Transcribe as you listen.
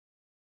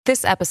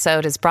This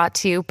episode is brought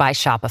to you by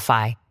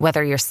Shopify.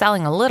 Whether you're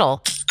selling a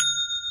little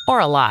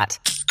or a lot,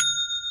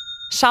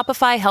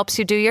 Shopify helps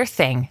you do your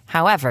thing,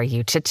 however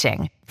you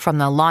cha-ching. From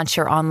the launch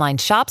your online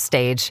shop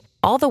stage,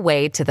 all the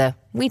way to the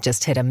we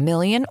just hit 1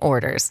 million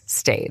orders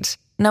stage.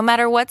 No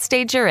matter what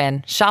stage you're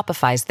in,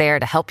 Shopify's there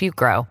to help you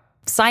grow.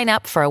 Sign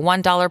up for a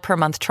 $1 per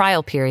month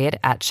trial period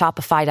at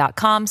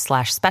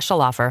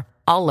shopify.com/special offer,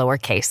 all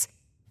lowercase.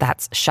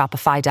 That's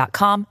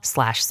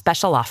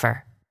shopify.com/special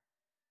offer.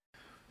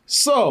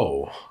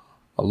 So,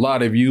 a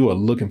lot of you are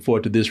looking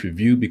forward to this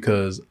review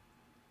because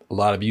a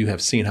lot of you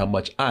have seen how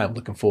much I'm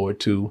looking forward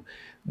to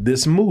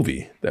this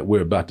movie that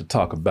we're about to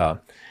talk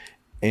about.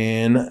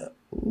 And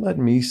let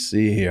me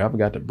see here. I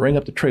forgot to bring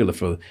up the trailer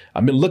for.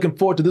 I've been looking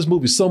forward to this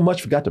movie so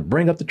much, forgot to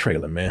bring up the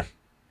trailer, man.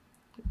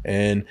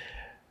 And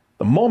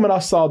the moment I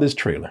saw this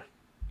trailer,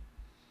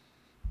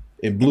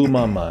 it blew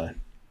my mind.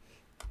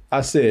 I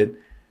said,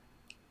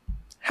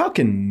 how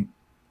can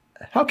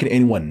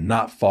anyone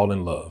not fall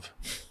in love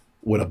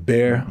with a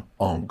bear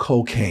on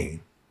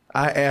cocaine?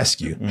 I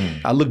ask you.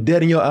 I looked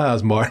dead in your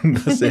eyes, Martin.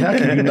 I said, how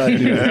can you not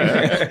do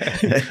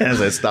that?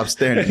 As I stopped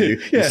staring at you,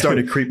 you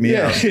started to creep me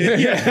out.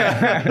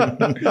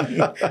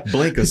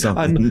 Blink or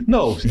something.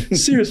 No,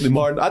 seriously,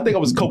 Martin. I think I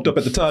was coked up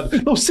at the time.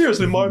 No,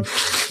 seriously, Martin.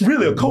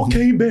 Really, a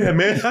cocaine bear,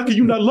 man. How can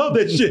you not love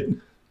that shit?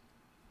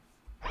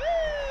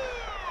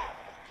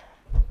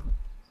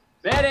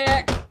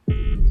 Medic!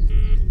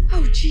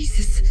 Oh,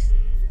 Jesus.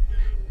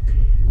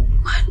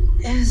 What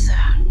is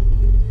that?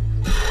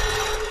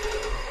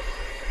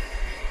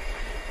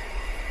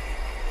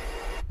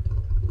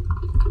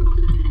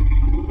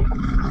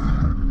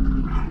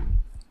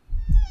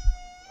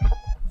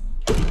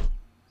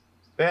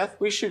 Beth,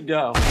 we should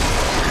go.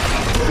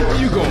 Where are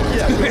you going?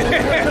 Yeah.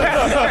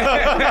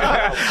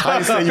 I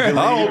didn't say you can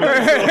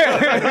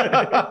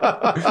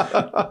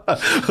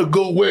leave.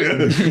 Go where?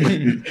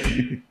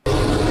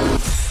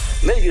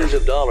 Millions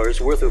of dollars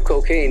worth of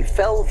cocaine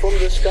fell from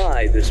the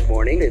sky this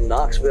morning in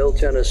Knoxville,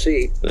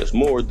 Tennessee. There's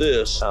more of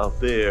this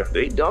out there.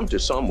 They dumped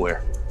it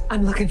somewhere.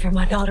 I'm looking for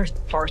my daughter.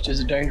 Forest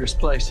is a dangerous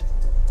place.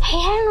 Hey,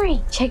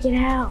 Henry, check it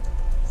out.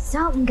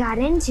 Something got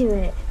into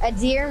it. A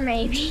deer,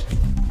 maybe.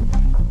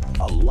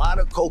 A lot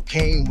of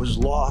cocaine was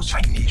lost. I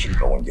need you to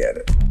go and get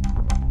it.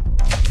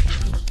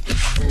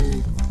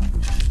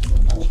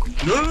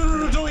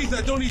 No, don't eat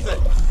that, don't eat that.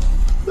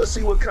 Let's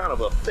see what kind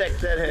of effect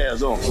that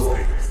has on you.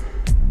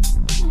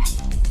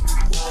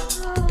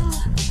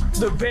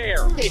 The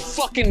bear, it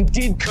fucking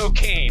did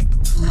cocaine.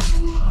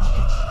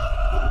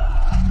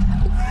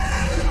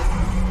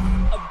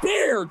 A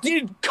bear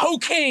did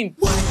cocaine.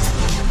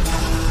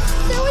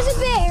 There was a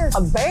bear.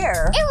 A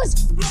bear? It was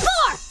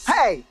far.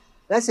 Hey,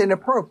 that's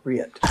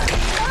inappropriate.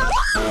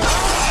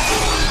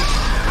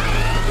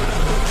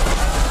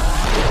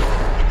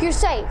 You're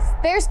safe.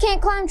 Bears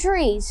can't climb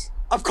trees.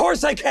 Of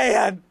course I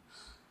can.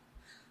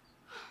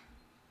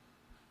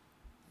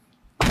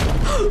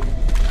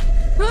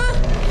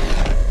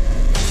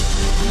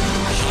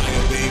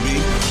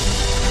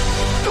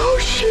 Oh,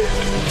 shit.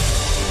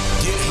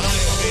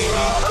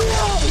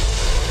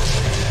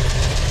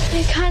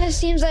 It kind of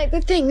seems like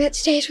the thing that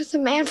stays with a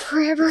man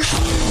forever.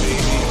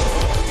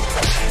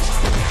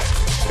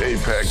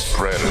 Apex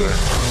predator.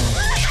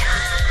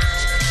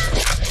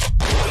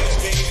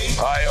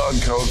 High on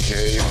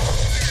cocaine.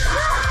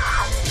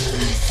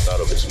 Out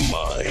of his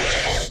mind.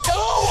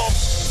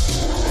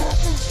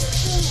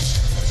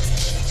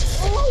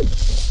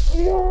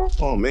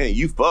 Oh man,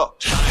 you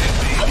fucked.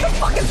 What the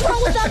fuck is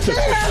wrong with that bear?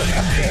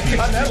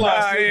 That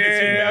line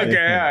yeah,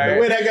 okay, all right. The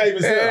way that guy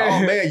even said, oh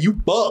man, you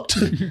fucked.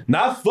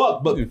 Not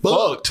fucked, but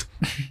fucked.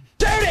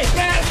 Dirty,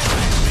 man!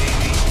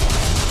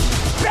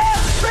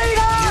 Beth, speed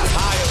up!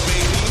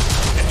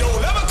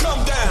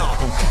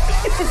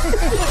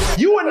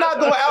 You are not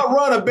going to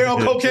outrun a bear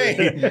on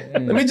cocaine.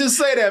 Let me just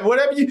say that.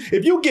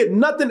 If you get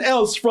nothing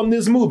else from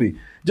this movie,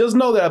 just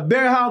know that a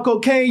bear on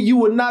cocaine,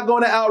 you are not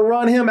going to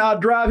outrun him,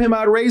 outdrive him,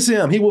 outrace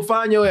him. He will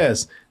find your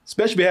ass,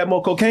 especially if you have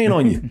more cocaine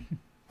on you.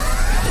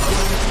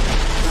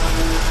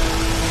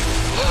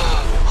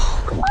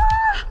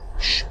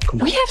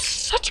 We have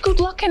such good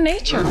luck in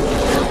nature.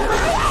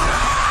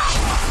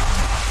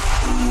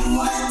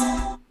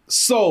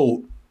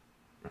 So,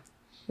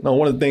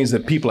 one of the things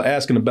that people are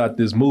asking about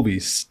this movie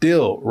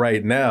still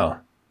right now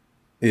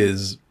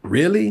is,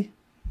 really?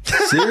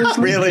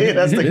 Seriously? Really?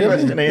 That's the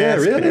question they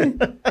ask. Really?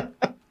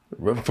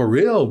 For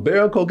real?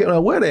 Bear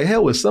cocaine? Where the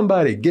hell would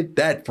somebody get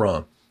that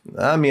from?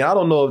 I mean, I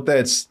don't know if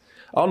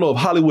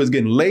Hollywood's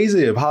getting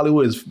lazy, if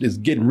Hollywood is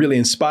getting really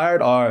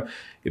inspired, or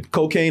if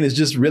cocaine is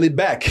just really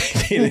back.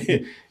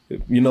 If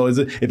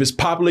it's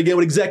popular again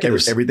with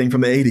executives. Everything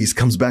from the 80s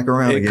comes back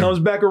around again. It comes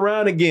back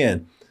around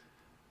again.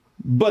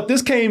 But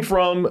this came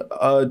from,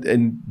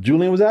 and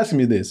Julian was asking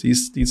me this. He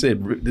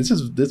said, this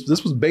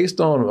was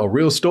based on a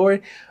real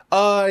story.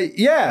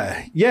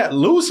 Yeah,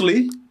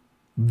 loosely,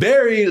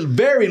 very,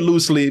 very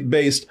loosely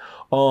based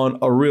on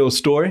a real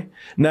story.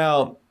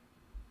 Now,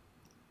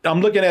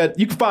 I'm looking at,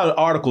 you can find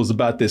articles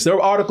about this. There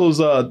are articles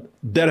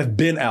that have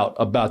been out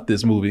about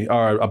this movie,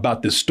 or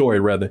about this story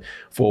rather,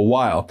 for a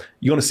while.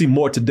 You're going to see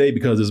more today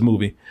because of this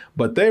movie.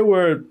 But there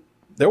were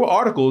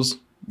articles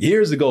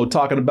years ago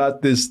talking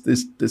about this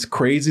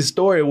crazy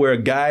story where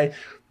a guy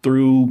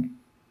threw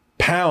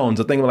pounds,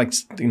 I think like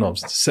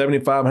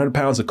 7,500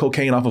 pounds of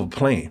cocaine off of a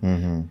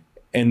plane,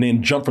 and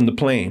then jumped from the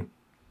plane.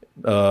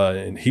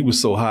 And he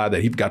was so high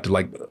that he forgot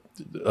to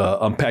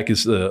unpack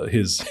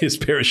his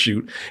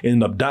parachute,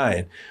 ended up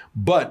dying.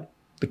 But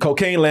the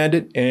cocaine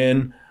landed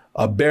and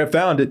a bear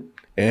found it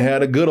and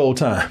had a good old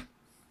time,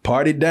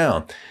 partied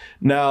down.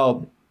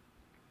 Now,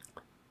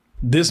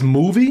 this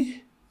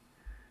movie,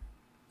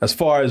 as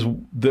far as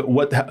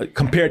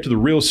compared to the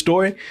real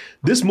story,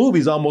 this movie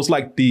is almost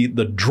like the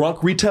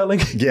drunk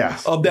retelling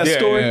of that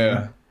story.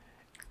 Yeah.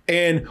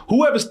 And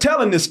whoever's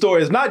telling this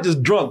story is not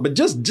just drunk, but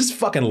just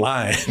fucking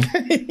lying.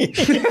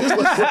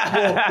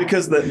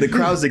 Because the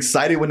crowd's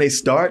excited when they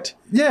start.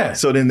 Yeah.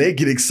 So then they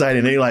get excited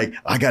and they're like,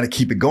 I got to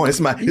keep it going.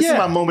 This is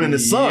my moment in the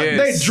sun.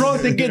 They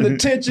drunk, they getting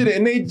attention,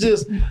 and they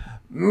just,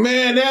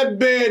 man, that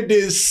bear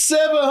did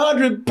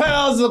 700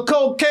 pounds of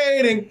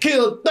cocaine and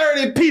killed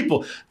 30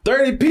 people.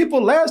 30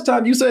 people? Last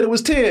time you said it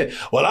was 10.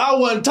 Well, I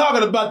wasn't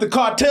talking about the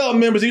cartel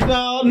members.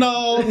 No.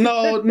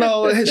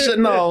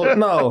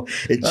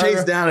 It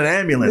chased down an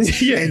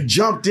ambulance and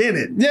jumped in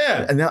it.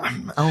 Yeah. And I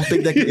don't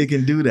think that it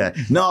can do that.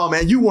 No,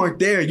 man, you weren't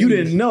there. You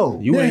didn't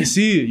know. You ain't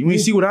see it. You ain't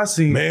see what I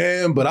seen.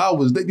 Man, but I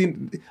was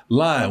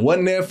lying.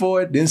 Wasn't there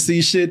for it. Didn't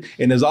see shit.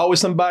 And there's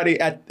always somebody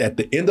at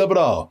the end of it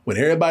all, when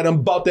everybody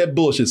done bought that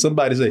bullshit,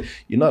 somebody say,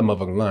 you know that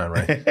motherfucking lying,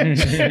 right?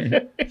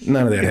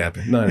 None of that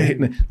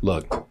happened.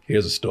 Look,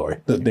 here's a story.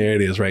 There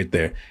it is right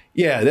there.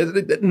 Yeah,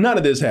 none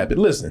of this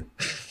happened. Listen,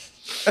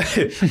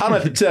 I don't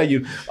have to tell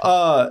you.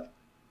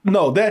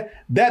 No,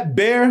 that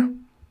bear,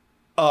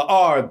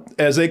 or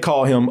as they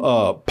call him,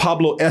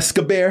 Pablo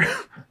Escobar,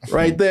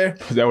 right there.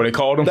 Is that what they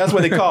called him? That's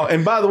what they call him.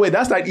 And by the way,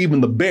 that's not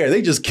even the bear.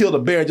 They just killed a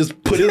bear and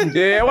just put it in.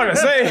 Yeah, what I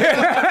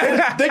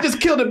say? They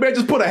just killed the bear,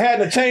 just put a hat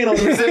and a chain on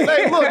him and said,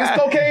 hey, look, it's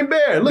Cocaine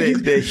Bear.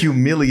 Look, they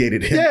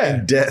humiliated him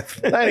in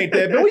death. That ain't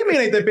that bear. What do you mean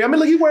ain't that bear? I mean,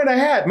 look, he's wearing a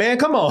hat, man.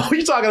 Come on. What are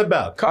you talking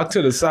about? Cock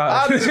to the side.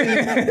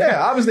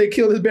 Obviously they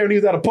killed this bear when he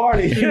was at a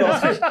party,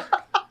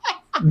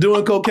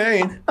 doing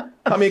cocaine.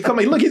 I mean, come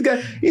on. Look, he's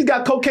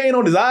got cocaine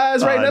on his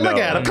eyes right now. Look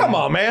at him. Come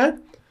on,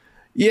 man.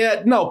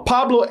 Yeah, no,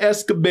 Pablo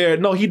Escobar,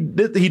 no, he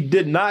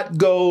did not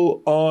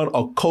go on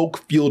a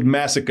coke-fueled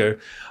massacre.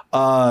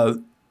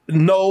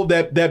 No,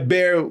 that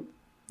bear,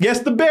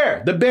 yes, the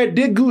bear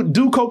did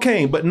do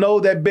cocaine, but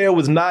no, that bear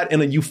was not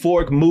in a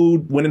euphoric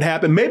mood when it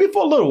happened, maybe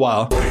for a little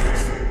while.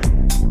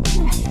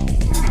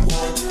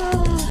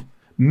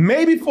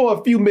 Maybe for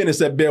a few minutes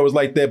that bear was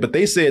like that, but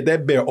they said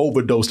that bear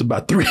overdosed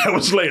about 3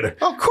 hours later.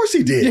 Of course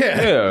he did.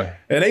 Yeah.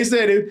 And they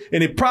said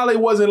it probably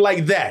wasn't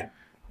like that.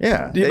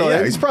 Yeah,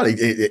 he's probably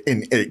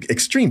in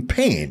extreme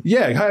pain.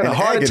 Yeah, had a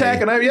heart attack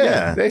and everything.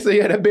 Yeah, they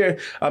say, that bear.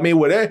 I mean,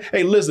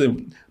 hey,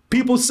 listen,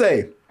 people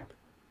say,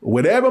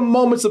 whatever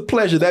moments of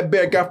pleasure that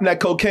bear got from that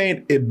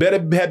cocaine, it better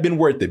have been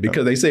worth it,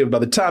 because they say by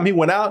the time he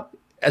went out,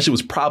 that shit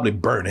was probably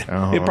burning.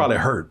 It probably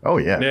hurt. Oh,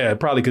 yeah. Yeah,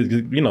 probably because,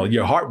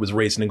 your heart was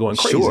racing and going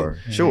crazy.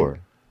 Sure.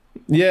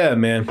 Yeah,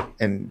 man.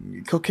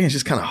 And cocaine's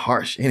just kind of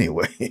harsh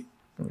anyway.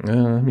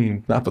 I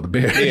mean, not for the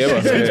bear.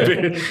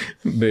 Yeah,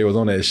 bear was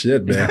on that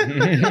shit,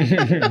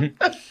 man.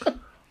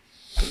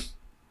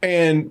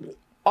 And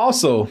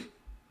also,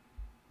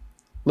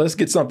 let's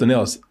get something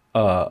else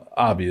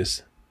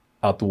obvious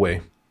out the way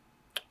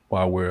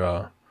while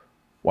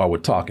we're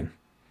talking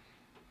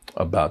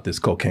about this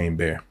cocaine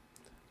bear,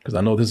 because I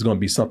know this is going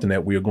to be something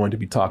that we are going to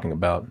be talking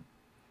about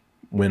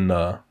when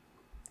the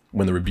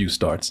review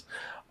starts.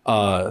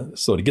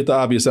 So to get the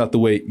obvious out the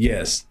way,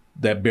 yes,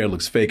 that bear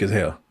looks fake as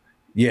hell.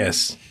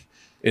 Yes,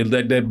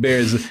 that bear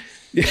is.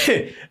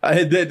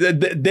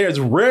 There's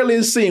rarely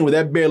a scene where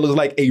that bear looks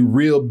like a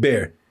real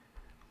bear.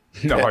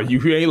 No,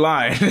 you ain't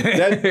lying.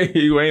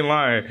 You ain't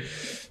lying.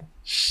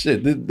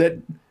 Shit,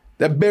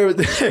 that bear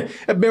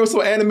was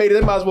so animated.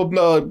 They might as well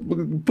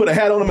put a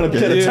hat on him and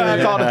a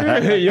time called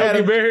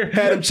Yogi Bear.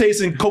 Had him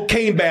chasing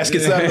cocaine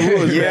baskets out of the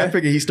woods. Yeah, man. I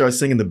figured he started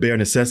singing the bare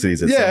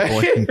necessities at some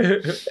point.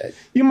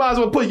 You might as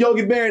well put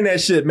Yogi Bear in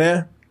that shit,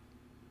 man.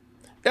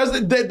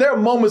 There are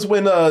moments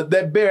when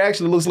that bear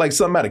actually looks like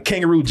something out of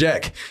Kangaroo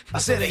Jack. I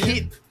said a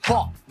hip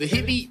hop, the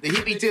hippie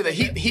to the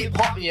hip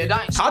hop, and you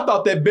don't. I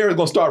thought that bear was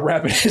gonna start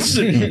rapping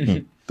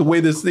shit. The way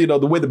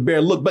the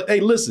bear looked. But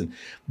hey, listen,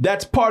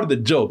 that's part of the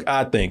joke.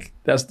 I think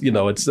that's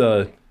it's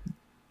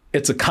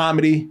a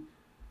comedy,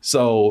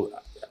 so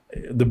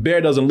the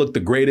bear doesn't look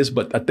the greatest.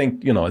 But I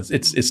think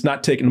it's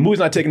not taking the movie's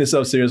not taking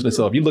itself seriously.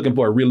 So if you're looking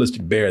for a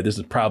realistic bear, this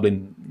is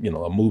probably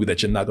a movie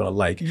that you're not gonna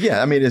like.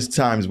 Yeah, I mean, there's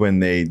times when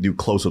they do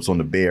close-ups on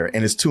the bear,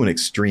 and it's to an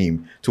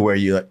extreme to where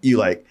you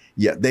like,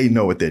 yeah, they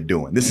know what they're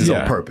doing. This is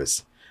on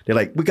purpose. They're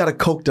like, we got a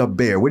coked up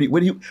bear. What do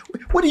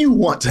you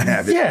want to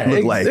have it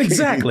look like?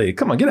 Exactly.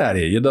 Come on, get out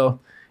of here.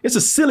 It's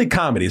a silly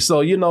comedy.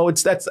 So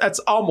that's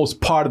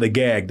almost part of the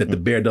gag that the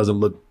bear doesn't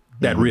look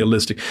that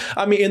realistic.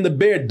 I mean, and the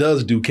bear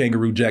does do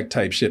Kangaroo Jack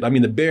type shit. I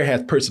mean, the bear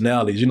has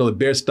personalities. You know, the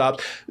bear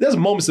stops. There's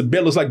moments the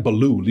bear looks like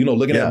Baloo. You know,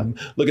 looking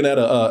at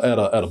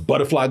a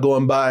butterfly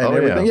going by and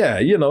everything. Yeah,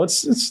 you know,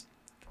 it's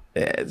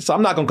so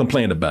I'm not gonna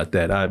complain about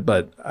that.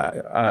 But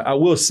I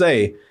will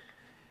say,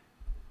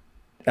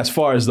 as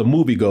far as the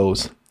movie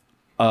goes,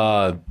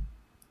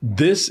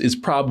 this is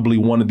probably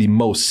one of the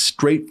most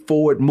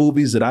straightforward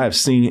movies that I have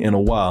seen in a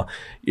while.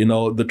 You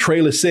know, the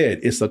trailer said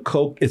it's a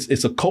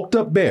coked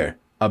up bear,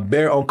 a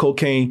bear on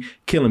cocaine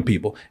killing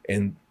people,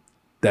 and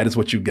that is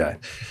what you got.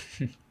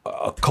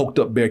 A coked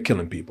up bear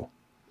killing people.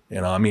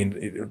 You know, I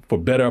mean, for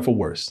better or for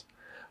worse.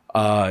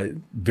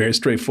 Very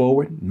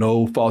straightforward,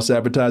 no false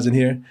advertising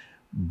here,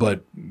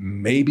 but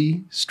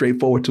maybe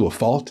straightforward to a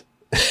fault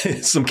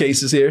in some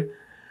cases here.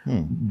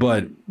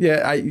 But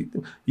yeah, I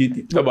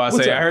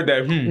heard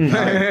that.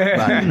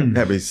 I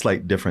have a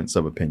slight difference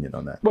of opinion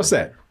on that. What's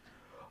that?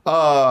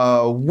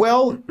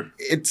 Well,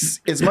 it's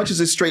as much as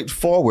it's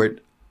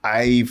straightforward.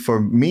 For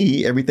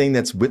me, everything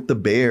that's with the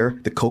bear,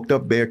 the coked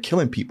up bear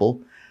killing people,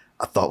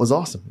 I thought was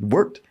awesome. It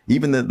worked.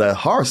 Even the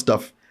horror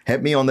stuff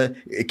had me on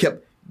it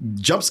kept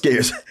jump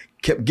scares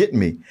kept getting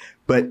me.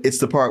 But it's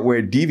the part where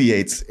it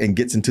deviates and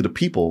gets into the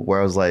people where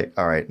I was like,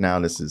 all right,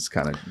 now this is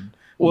kind of.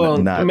 Well,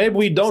 maybe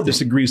we don't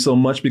disagree so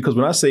much, because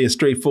when I say it's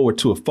straightforward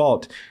to a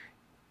fault,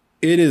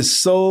 it is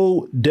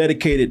so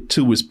dedicated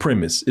to its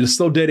premise. It is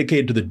so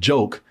dedicated to the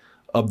joke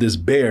of this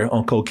bear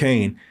on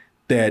cocaine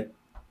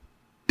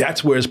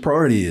that's where its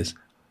priority is.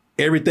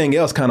 Everything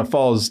else kind of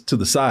falls to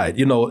the side,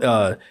 you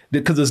know,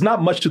 because there's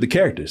not much to the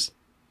characters.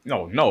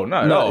 No,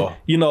 not at all.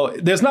 You know,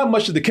 there's not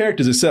much to the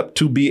characters except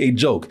to be a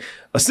joke.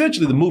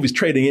 Essentially, the movie's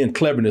trading in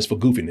cleverness for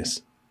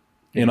goofiness.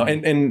 You know,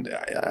 and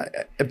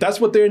if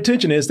that's what their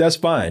intention is, that's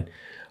fine.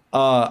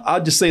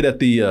 I'll just say that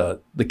the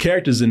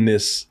characters in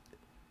this,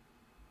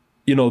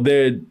 you know,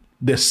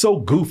 they're so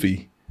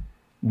goofy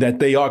that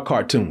they are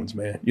cartoons,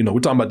 man. You know,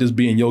 we're talking about this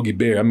being Yogi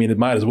Bear. I mean, it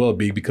might as well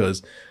be,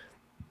 because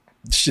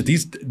shit,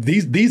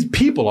 these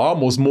people are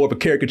almost more of a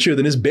caricature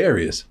than this bear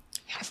is.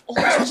 I've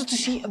always wanted to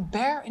see a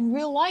bear in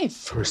real life.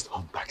 First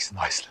humpbacks in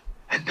Iceland,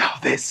 and now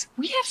this.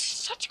 We have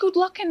such good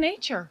luck in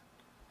nature.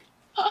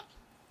 Huh?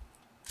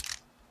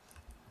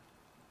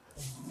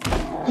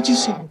 What'd you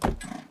see?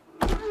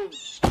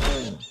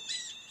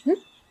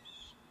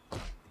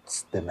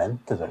 It's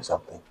demented or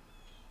something.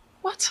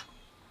 What?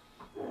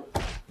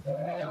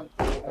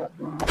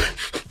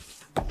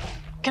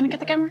 Can I get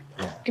the camera?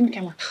 Yeah. Give me the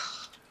camera.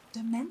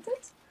 Demented?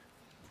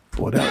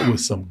 Boy, that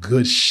was some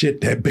good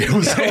shit that bear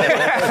was on.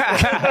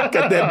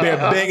 Got that bear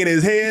banging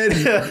his head.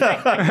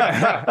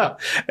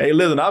 Hey,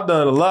 listen, I've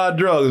done a lot of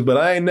drugs, but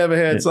I ain't never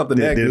had something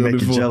that good before. Did it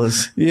make you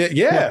jealous?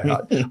 Yeah.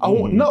 No.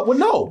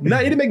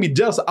 It didn't make me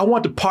jealous. I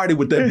want to party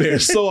with that bear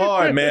so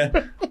hard,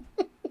 man.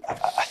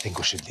 I think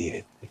we should leave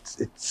it.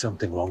 It's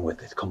something wrong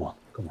with it. Come on.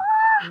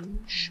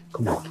 Shh,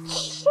 come on.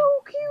 So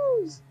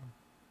cute.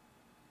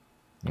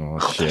 Oh,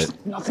 shit. There's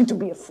nothing to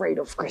be afraid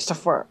of,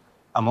 Christopher.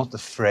 I'm not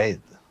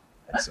afraid.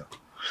 That's all.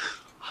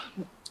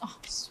 Oh,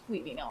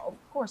 sweetie, no, of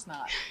course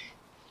not.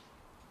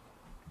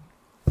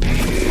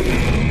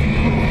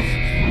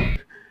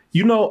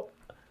 You know,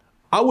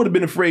 I would have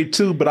been afraid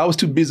too, but I was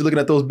too busy looking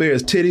at those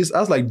bears' titties.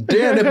 I was like,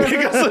 damn, that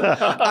big.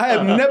 I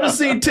have never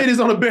seen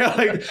titties on a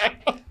bear.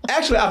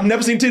 Actually, I've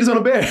never seen titties on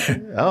a bear.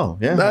 Oh,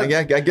 yeah.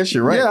 I guess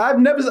you're right. Yeah,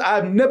 I've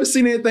never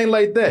seen anything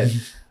like that.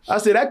 I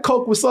said that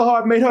coke was so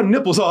hard, it made her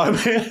nipples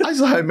hard, man. I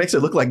saw how it makes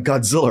it look like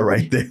Godzilla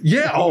right there.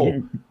 Yeah.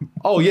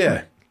 Oh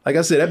yeah. Like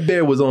I said, that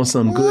bear was on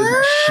some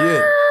good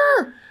shit.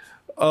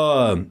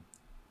 I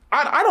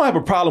don't have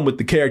a problem with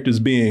the characters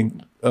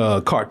being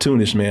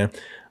cartoonish, man.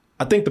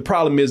 I think the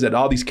problem is that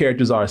all these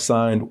characters are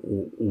assigned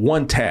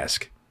one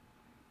task.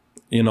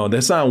 You know, they're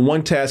assigned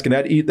one task, and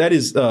that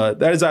is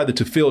either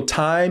to fill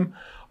time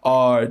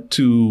or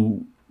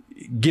to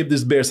give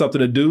this bear something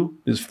to do,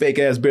 this fake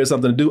ass bear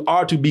something to do,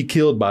 or to be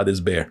killed by this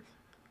bear.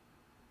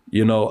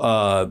 You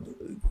know,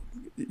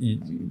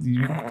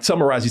 you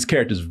summarize these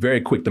characters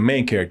very quick. The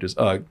main characters,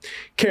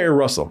 Kerry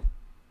Russell,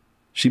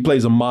 she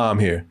plays a mom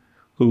here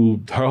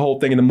who her whole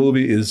thing in the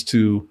movie is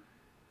to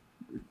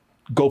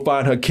go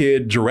find her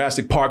kid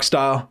Jurassic Park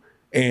style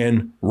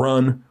and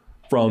run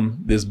from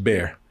this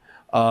bear.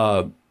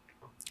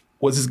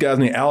 What's this guy's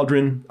name?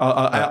 Alden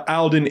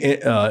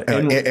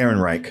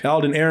Ehrenreich.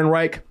 Alden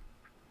Ehrenreich.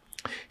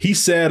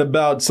 He's sad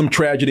about some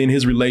tragedy in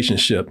his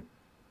relationship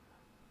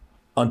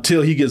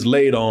until he gets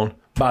laid on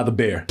by the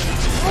bear.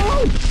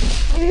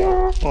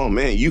 Oh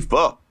man, you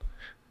fucked.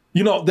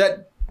 You know,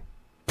 that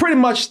pretty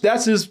much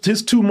that's his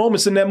two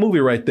moments in that movie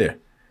right there.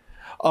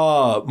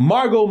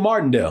 Margot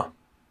Martindale,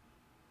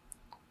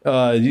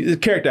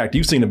 character actor,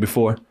 you've seen her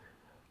before.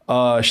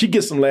 She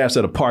gets some laughs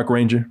at a park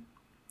ranger.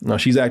 No,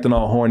 she's acting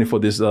all horny for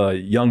this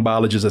young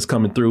biologist that's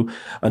coming through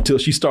until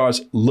she starts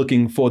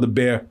looking for the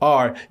bear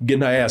or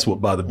getting her ass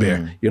whooped by the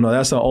bear. You know,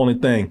 that's the only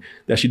thing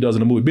that she does in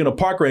the movie. Being a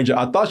park ranger,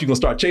 I thought she was going to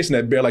start chasing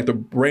that bear like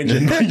the ranger.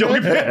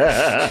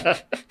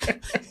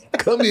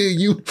 Come here,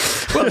 you.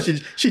 Well,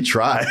 she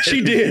tried.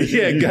 She did.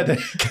 Yeah, got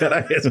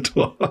her ass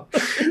into her. Well,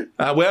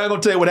 I ain't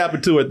going to tell you what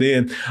happened to her at the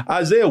end.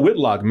 Isaiah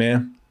Whitlock,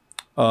 man,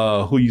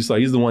 who you saw,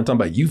 he's the one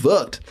talking about, you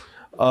fucked.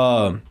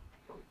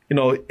 You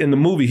know, in the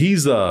movie,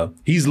 he's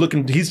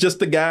just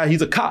the guy,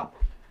 he's a cop.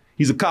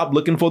 He's a cop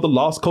looking for the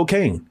lost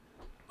cocaine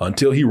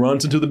until he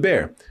runs into the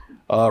bear.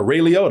 Ray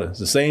Liotta, it's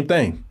the same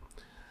thing.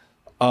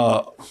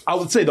 I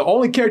would say the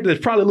only character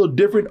that's probably a little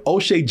different,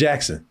 O'Shea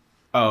Jackson.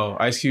 Oh,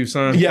 Ice Cube's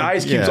son? Yeah,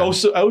 Ice Cube's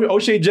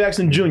O'Shea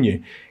Jackson Jr.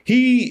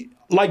 He,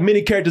 like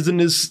many characters in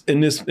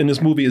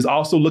this movie, is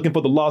also looking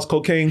for the lost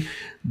cocaine.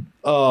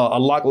 A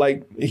lot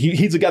like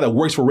he's a guy that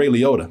works for Ray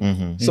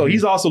Liotta. So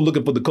he's also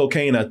looking for the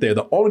cocaine out there.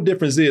 The only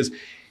difference is,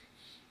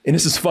 and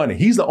this is funny,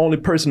 he's the only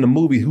person in the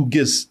movie who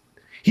he's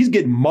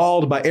getting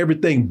mauled by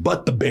everything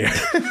but the bear.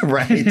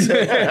 Right. He's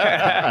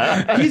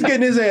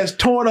getting his ass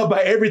torn up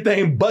by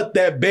everything but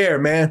that bear,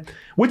 man.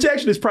 Which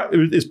actually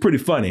is pretty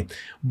funny.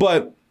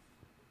 But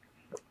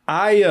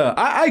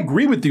I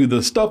agree with you.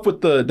 The stuff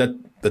with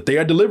that they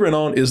are delivering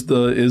on is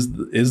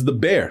the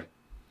bear.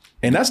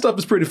 And that stuff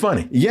is pretty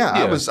funny. Yeah.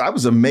 I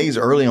was amazed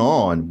early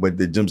on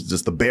with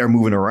just the bear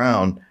moving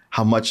around,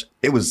 how much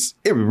it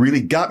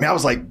really got me. I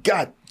was like,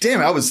 God damn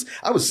it,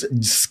 I was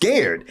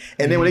scared.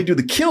 And then when they do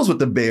the kills with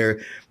the bear,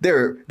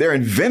 they're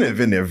inventive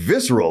and they're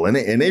visceral and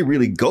they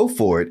really go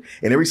for it.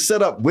 And every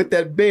setup with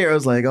that bear, I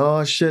was like,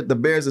 oh shit, the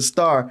bear's a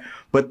star.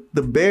 But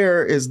the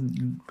bear is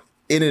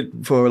in it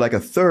for like a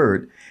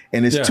third,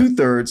 and it's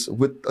 2/3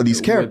 with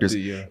these characters.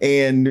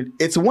 And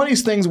it's one of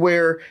these things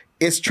where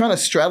it's trying to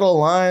straddle a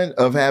line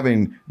of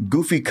having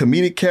goofy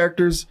comedic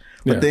characters,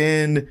 but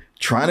then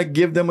trying to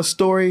give them a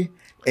story.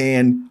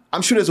 And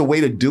I'm sure there's a way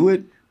to do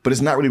it, but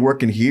it's not really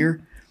working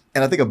here.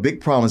 And I think a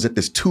big problem is that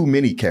there's too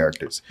many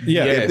characters.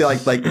 Yeah,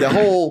 like the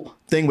whole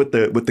thing with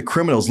the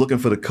criminals looking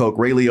for the coke,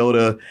 Ray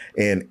Liotta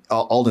and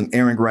Alden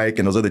Ehrenreich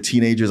and those other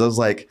teenagers. I was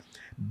like,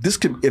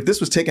 if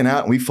this was taken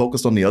out and we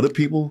focused on the other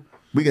people,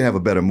 we could have a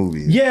better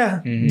movie.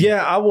 Yeah,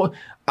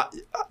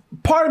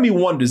 part of me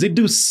wonders, they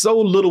do so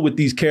little with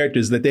these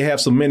characters that they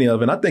have so many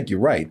of, and I think you're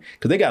right,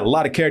 because they got a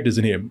lot of characters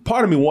in here.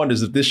 Part of me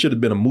wonders if this should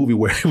have been a movie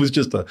where it was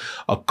just a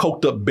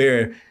coked up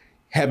bear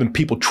having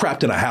people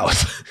trapped in a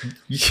house.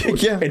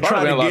 And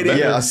trying to get in.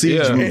 Yeah, a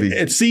siege movie.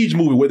 A siege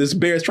movie where this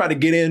bear is trying to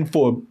get in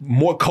for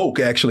more coke,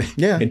 actually.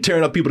 Yeah. And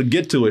tearing up people to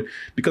get to it.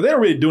 Because they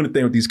don't really do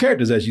anything with these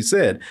characters, as you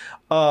said.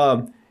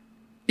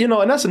 You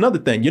know, and that's another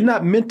thing. You're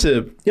not meant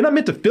to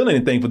feel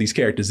anything for these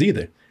characters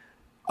either.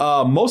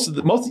 Most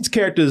of these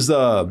characters,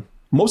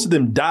 most of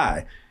them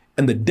die.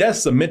 And the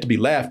deaths are meant to be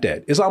laughed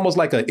at. It's almost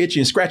like an itchy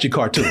and scratchy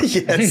cartoon.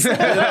 Yes.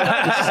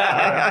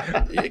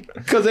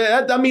 Because,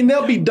 I mean,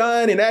 they'll be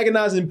dying in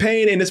agonizing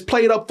pain and it's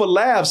played up for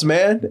laughs,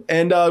 man.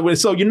 And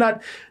so you're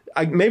not,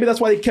 maybe that's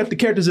why they kept the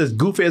characters as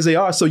goofy as they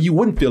are, so you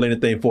wouldn't feel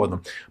anything for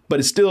them. But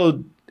it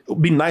still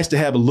would be nice to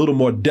have a little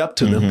more depth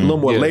to them, a little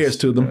more layers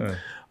to them.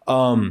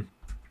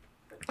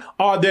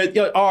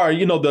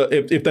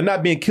 If they're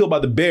not being killed by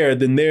the bear,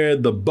 then they're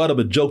the butt of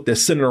a joke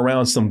that's centered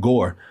around some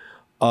gore.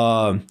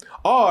 Or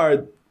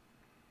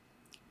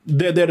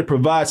they're there to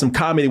provide some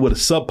comedy with a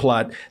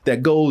subplot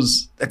that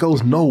goes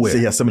nowhere. So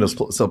yeah, some of those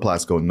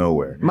subplots go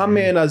nowhere. My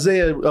man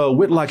Isaiah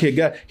Whitlock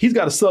here he's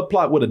got a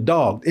subplot with a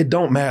dog. It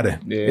don't matter.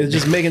 Yeah. It's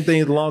just making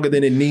things longer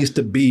than it needs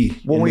to be.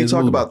 Well, when you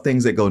talk about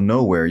things that go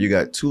nowhere, you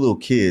got two little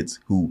kids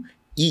who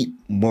eat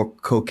more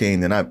cocaine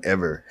than I've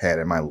ever had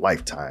in my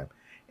lifetime.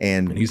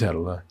 And he's had a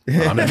lot.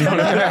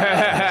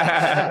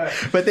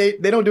 But they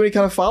don't do any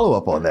kind of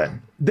follow-up on that.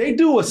 They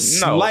do a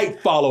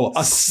slight follow-up.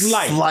 A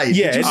slight.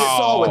 Yeah. You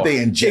saw what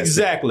they ingested.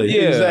 Exactly.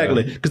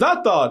 Because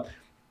I thought,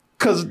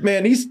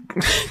 man, he's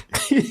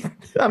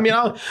I mean,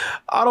 I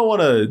don't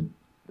want to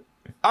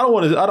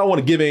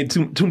give any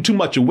too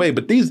much away,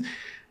 but these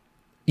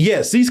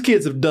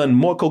kids have done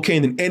more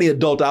cocaine than any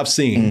adult I've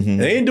seen.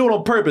 They ain't doing it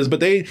on purpose,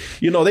 but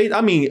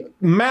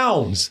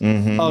mounds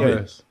of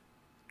it.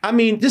 I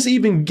mean, just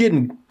even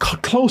getting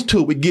close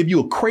to it would give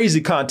you a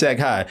crazy contact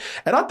high.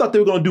 And I thought they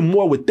were going to do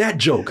more with that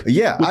joke.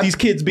 Yeah. With these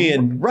kids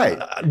being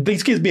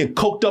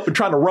coked up and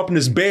trying to rump in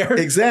this bear.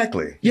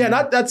 Exactly. Yeah. And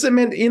I said,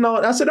 man,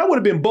 I said that would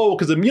have been bold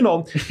because, I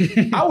would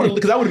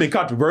have been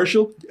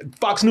controversial.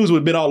 Fox News would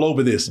have been all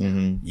over this.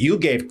 You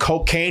gave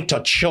cocaine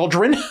to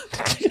children?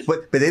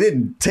 But they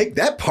didn't take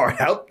that part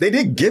out. They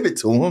didn't give it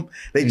to them.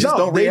 They just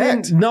don't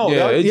react.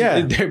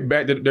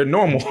 They're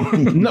normal.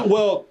 No,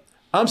 well,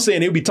 I'm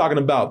saying they'd be talking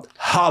about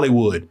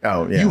Hollywood.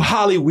 Oh, yeah. You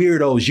Holly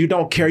weirdos. You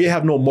don't care. You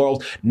have no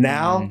morals.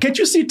 Now, can't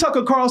you see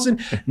Tucker Carlson?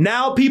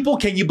 Now, people,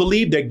 can you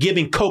believe they're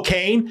giving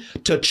cocaine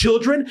to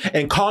children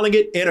and calling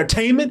it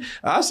entertainment?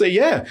 I say,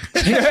 yeah.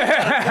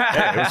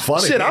 It was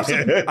funny. Shit,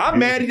 I'm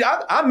mad.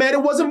 I'm mad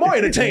it wasn't more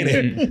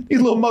entertaining.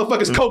 These little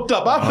motherfuckers coked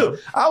up.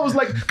 I was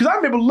like, because I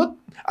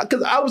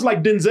because I was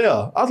like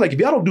Denzel. I was like, if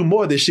y'all don't do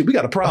more of this shit, we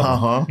got a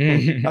problem.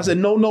 I said,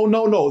 no,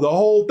 the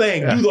whole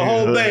thing, do the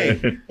whole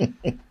thing.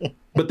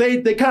 But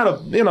they kind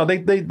of, you know, they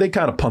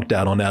kind of punked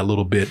out on that a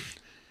little bit.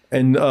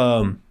 And,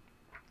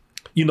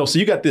 you know, so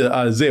you got the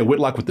Isaiah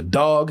Whitlock with the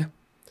dog.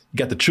 You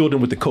got the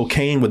children with the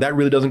cocaine, but that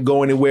really doesn't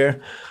go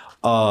anywhere.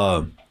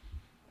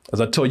 As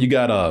I told you,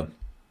 got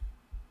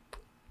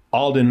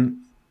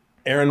Alden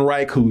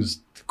Ehrenreich, who's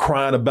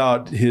crying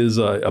about his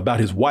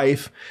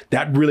wife.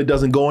 That really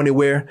doesn't go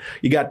anywhere.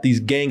 You got these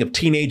gang of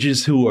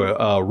teenagers who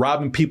are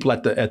robbing people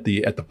at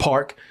the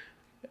park,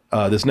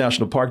 this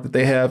national park that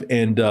they have,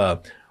 and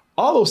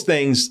all those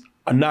things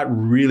are not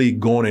really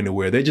going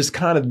anywhere. They're just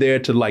kind of there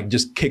to like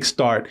just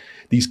kickstart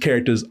these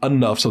characters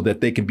enough so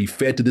that they can be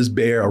fed to this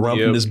bear or run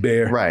from this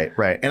bear.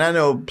 Right. And I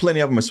know plenty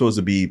of them are supposed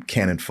to be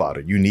cannon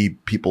fodder. You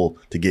need people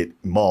to get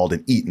mauled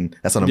and eaten.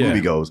 That's how the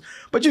movie goes.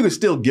 But you can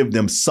still give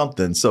them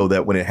something so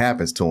that when it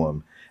happens to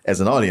them, as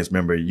an audience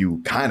member,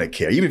 you kind of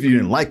care, even if you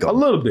didn't like them. A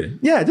little bit.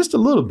 Yeah, just a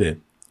little bit,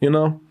 you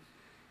know?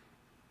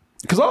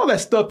 Because all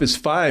that stuff is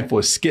fine for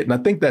a skit. And I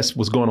think that's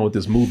what's going on with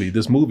this movie.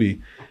 This movie,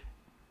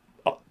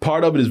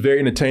 part of it is very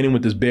entertaining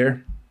with this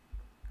bear.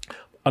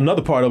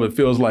 Another part of it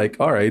feels like,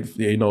 all right,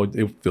 you know,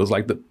 it feels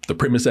like the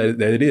premise that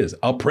it is,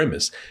 a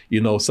premise, you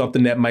know,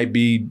 something that might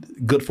be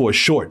good for a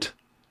short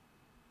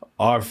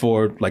or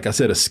for, like I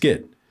said, a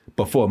skit.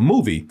 But for a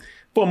movie,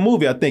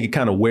 I think it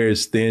kind of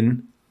wears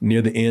thin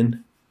near the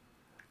end.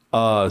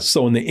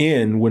 So in the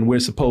end, when we're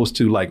supposed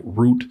to like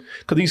root,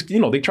 because these, you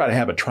know, they try to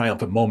have a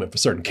triumphant moment for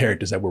certain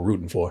characters that we're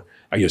rooting for,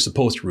 or you're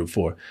supposed to root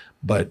for.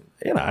 But,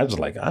 you know, I was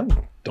like, I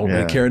don't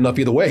really care enough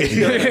either way.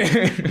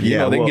 You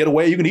know, they can get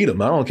away, you can eat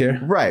them. I don't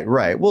care.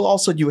 Right. Well,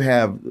 also you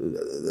have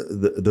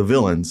the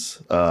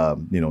villains,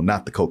 you know,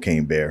 not the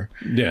cocaine bear.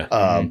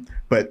 Yeah.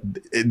 But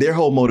their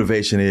whole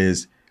motivation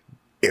is,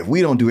 if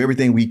we don't do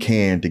everything we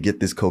can to get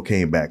this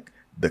cocaine back,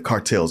 the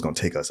cartel is going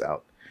to take us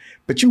out.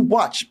 But you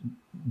watch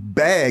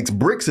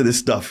bricks of this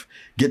stuff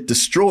get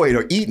destroyed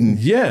or eaten.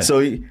 Yeah.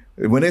 So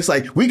when it's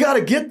like, we got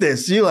to get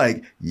this, you're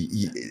like,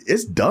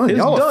 it's done.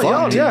 Y'all are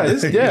fucked.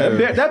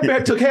 That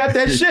bear took half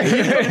that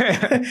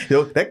shit. You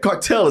know, that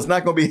cartel is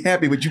not going to be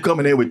happy with you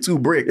coming in with 2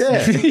 bricks.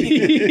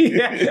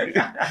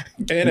 Yeah.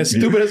 And as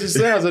stupid as it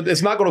sounds,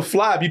 it's not going to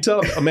fly if you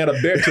tell a man a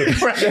bear took it.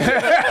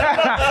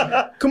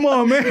 Come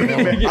on,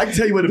 man. I can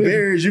tell you what a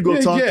bear is. You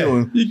go talk to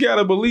him. You got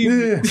to believe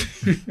it.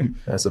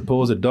 I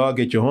suppose a dog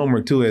get your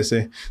homework too,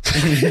 essay.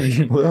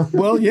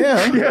 Well,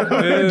 yeah.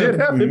 It did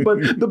happen,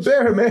 but the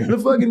bear, man, the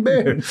fucking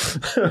bear.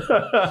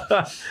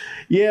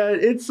 Yeah,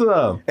 it's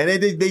and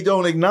they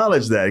don't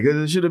acknowledge that, because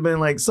it should have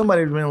been like,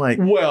 somebody would have been like,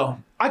 well,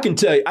 I can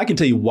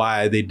tell you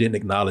why they didn't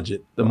acknowledge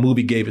it. The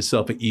movie gave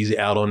itself an easy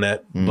out on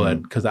that,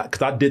 but because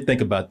I did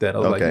think about that, I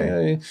was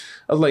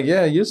like,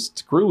 yeah, you're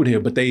screwed here,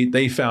 but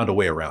they found a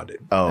way around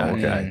it. Oh,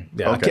 okay.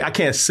 I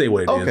can't say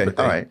what it is. But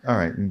all right.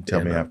 You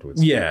tell me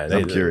afterwards. Yeah,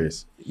 I'm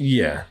curious.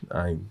 Yeah,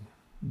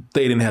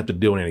 they didn't have to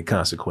deal with any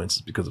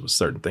consequences because of a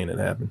certain thing that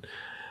happened.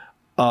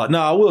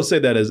 Now, I will say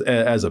that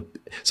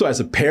as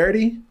a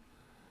parody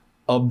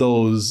of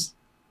those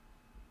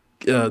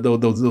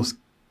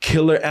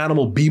killer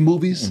animal B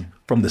movies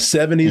from the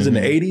 70s and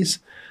the 80s,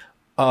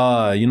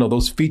 you know,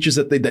 those features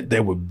that they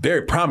were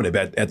very prominent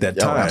at that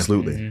time.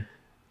 Absolutely.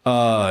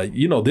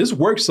 You know, this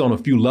works on a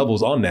few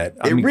levels on that.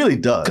 It really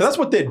does. Because that's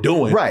what they're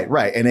doing.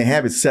 Right. And they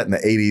have it set in the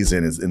 80s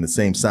and it's in the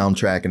same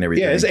soundtrack and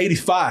everything. Yeah, it's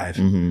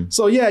 85.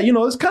 So, yeah, you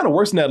know, it's kind of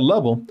worse than that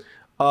level.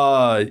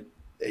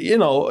 You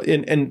know,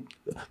 and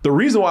the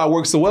reason why it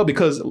works so well,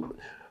 because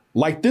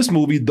like this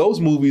movie, those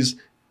movies,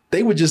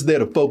 they were just there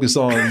to focus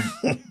on,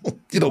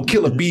 you know,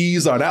 killer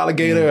bees or an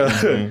alligator,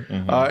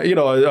 you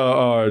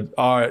know,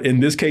 or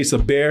in this case, a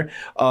bear.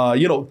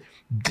 You know,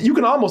 you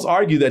can almost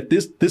argue that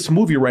this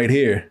movie right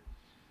here,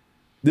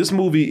 this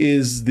movie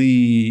is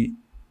the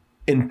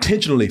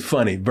intentionally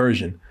funny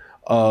version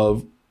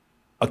of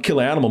a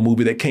killer animal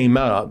movie that came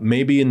out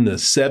maybe in the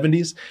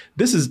 70s.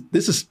 This is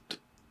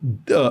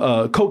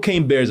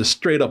Cocaine Bear is a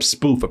straight up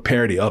spoof, a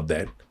parody of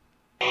that.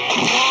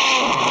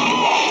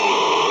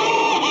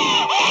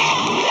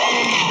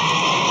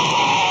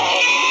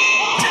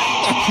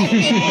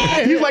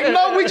 He's like,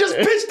 no, we just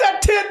pitched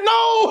that tent.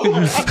 No,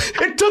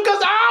 it took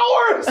us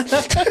hours.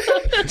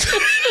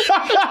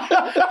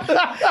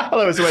 I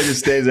love when somebody just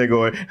stays there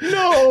going,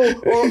 no,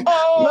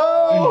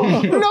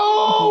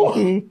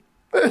 no.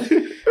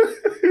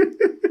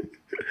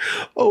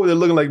 Oh, they're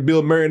looking like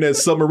Bill Murray in that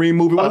submarine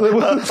movie.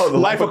 The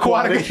Life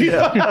Aquatic.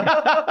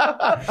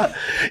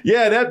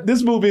 Yeah,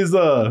 this movie is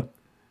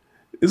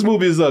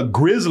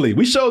grisly.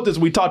 We showed this.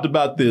 We talked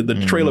about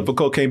the trailer for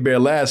Cocaine Bear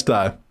last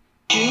time.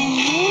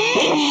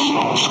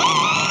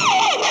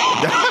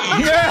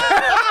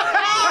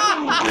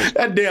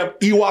 That damn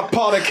Ewok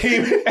paw that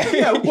came.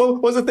 Yeah,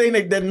 what was the thing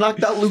that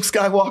knocked out Luke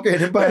Skywalker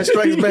in Empire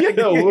Strikes Back?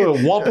 Yeah,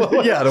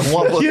 Wampa. Yeah, the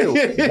Wampa.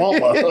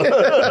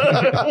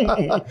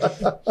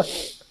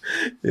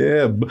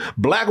 Yeah,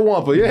 Black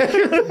Wampa. Yeah.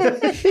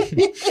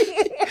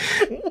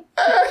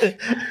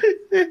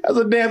 That's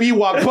a damn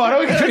Ewok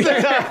part.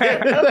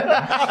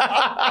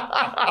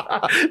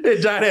 That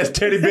giant ass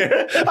teddy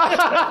bear.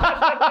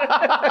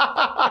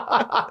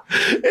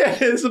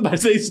 Yeah, somebody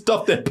say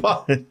stuff that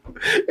part.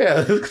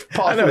 Yeah,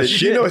 I know.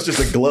 You know, it's just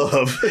a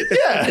glove.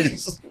 Yeah.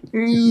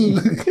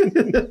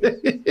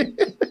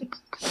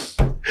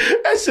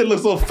 That shit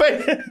looks so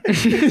fake.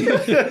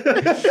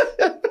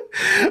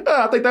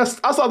 I think I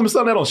saw them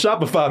selling that on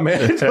Shopify,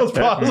 man. Those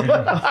parts.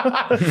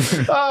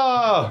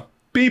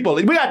 People,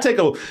 we got to take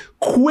a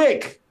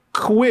quick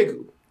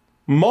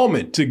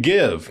moment to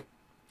give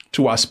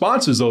to our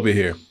sponsors over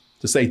here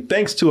to say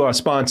thanks to our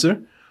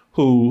sponsor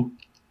who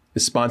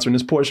is sponsoring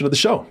this portion of the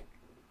show.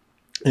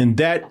 And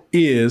that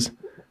is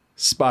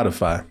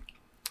Shopify.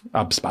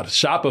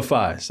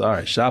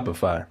 Sorry,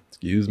 Shopify.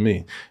 Excuse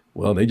me.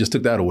 Well, they just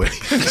took that away.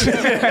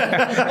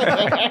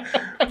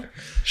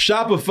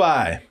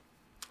 Shopify.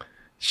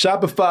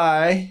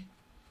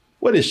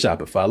 What is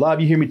Shopify? A lot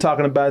of you hear me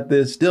talking about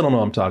this, still don't know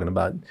what I'm talking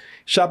about.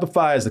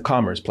 Shopify is a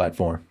commerce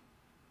platform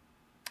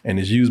and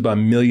is used by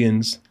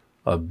millions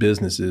of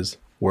businesses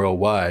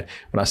worldwide.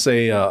 When I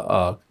say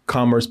a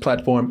commerce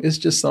platform, it's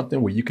just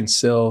something where you can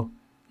sell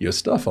your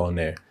stuff on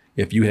there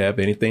if you have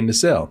anything to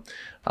sell.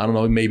 I don't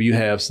know, maybe you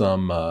have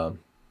some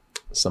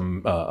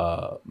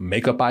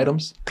makeup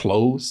items,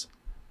 clothes.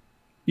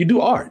 You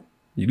do art,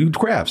 you do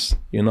crafts,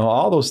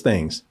 all those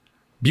things.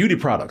 Beauty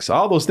products,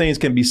 all those things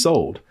can be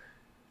sold.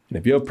 And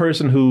if you're a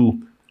person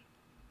who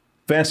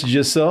fancies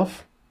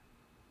yourself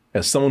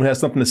as someone who has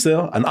something to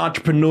sell, an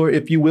entrepreneur,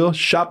 if you will,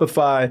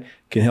 Shopify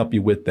can help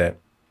you with that.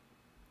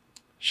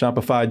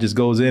 Shopify just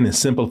goes in and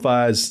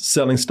simplifies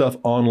selling stuff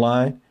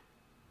online.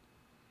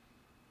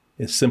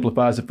 It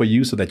simplifies it for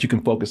you so that you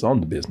can focus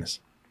on the business.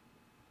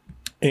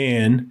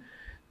 And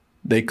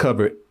they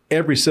cover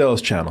every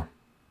sales channel.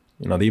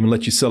 They even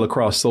let you sell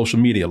across social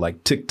media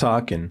like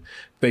TikTok and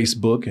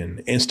Facebook and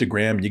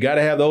Instagram. You got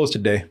to have those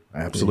today.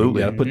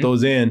 Absolutely. You got to put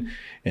those in.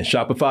 And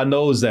Shopify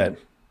knows that.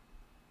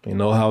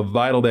 How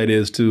vital that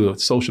is to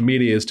social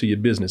media is to your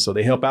business. So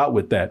they help out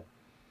with that.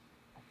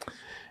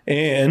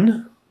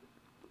 And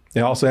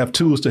they also have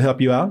tools to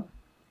help you out,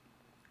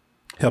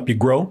 help you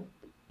grow.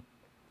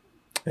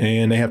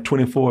 And they have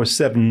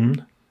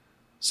 24/7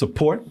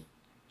 support.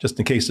 Just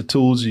in case the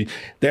tools,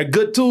 they're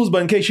good tools,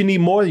 but in case you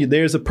need more,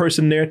 there's a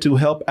person there to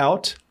help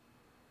out.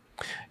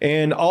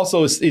 And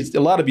also, it's a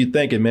lot of you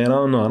thinking, man, I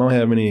don't know, I don't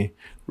have any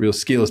real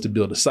skills to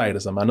build a site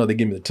or something. I know they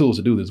give me the tools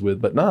to do this with,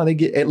 but no,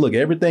 look,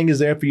 everything is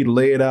there for you to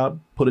lay it out,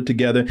 put it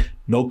together.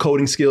 No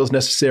coding skills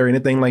necessary,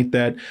 anything like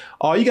that.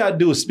 All you got to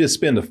do is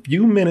spend a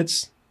few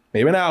minutes,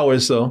 maybe an hour or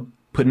so,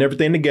 putting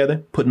everything together,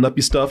 putting up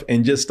your stuff,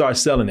 and just start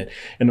selling it.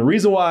 And the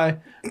reason why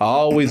I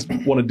always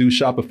want to do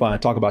Shopify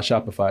and talk about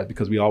Shopify is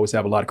because we always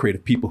have a lot of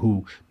creative people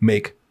who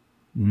make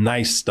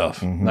nice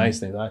stuff, nice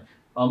things.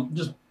 I'm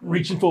just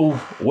reaching for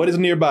what is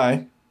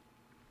nearby.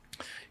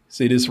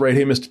 See this right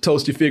here, Mr.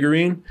 Toasty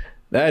figurine?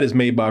 That is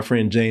made by our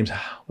friend James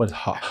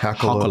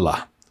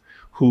Hakala,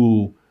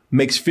 who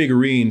makes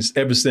figurines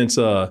ever since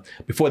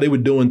before they were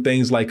doing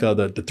things like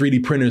the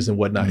 3D printers and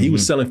whatnot. He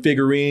was selling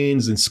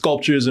figurines and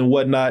sculptures and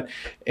whatnot.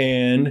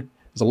 And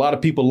there's a lot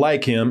of people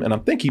like him. And I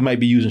think he might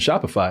be using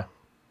Shopify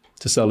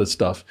to sell his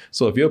stuff.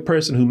 So if you're a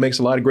person who makes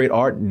a lot of great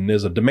art and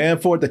there's a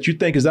demand for it that you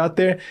think is out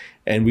there,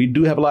 and we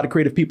do have a lot of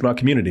creative people in our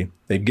community,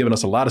 they've given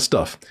us a lot of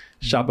stuff.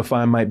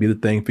 Shopify might be the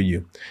thing for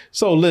you.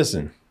 So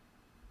listen,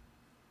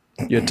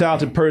 you're a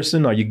talented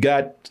person or you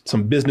got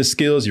some business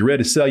skills, you're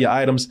ready to sell your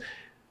items,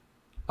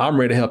 I'm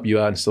ready to help you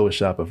out, and so is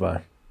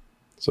Shopify.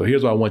 So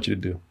here's what I want you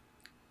to do.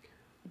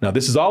 Now,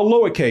 this is all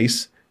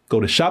lowercase.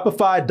 Go to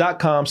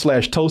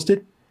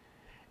shopify.com/toasted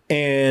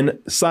and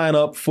sign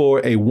up for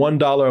a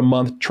 $1 a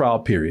month trial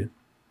period.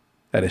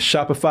 That is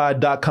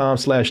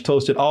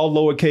shopify.com/toasted, all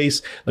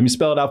lowercase. Let me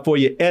spell it out for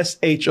you.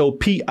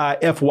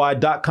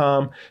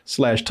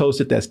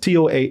 shopify.com/toasted. That's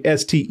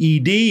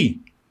TOASTED.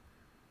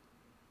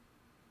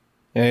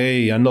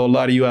 Hey, I know a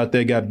lot of you out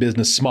there got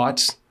business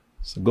smarts.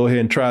 So go ahead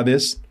and try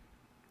this.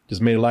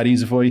 Just made it a lot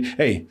easier for you.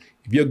 Hey,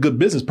 if you're a good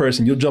business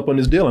person, you'll jump on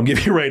this deal I'm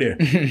giving you right here.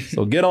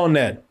 So get on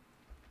that.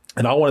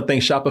 And I want to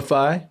thank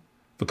Shopify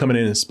for coming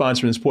in and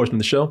sponsoring this portion of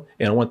the show.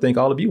 And I want to thank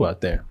all of you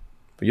out there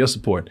for your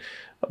support.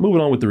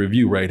 Moving on with the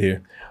review right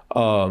here.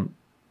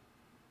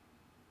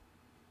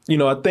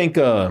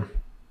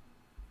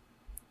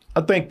 I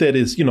think that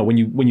is, when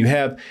you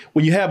have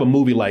a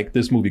movie like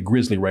this movie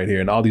Grizzly right here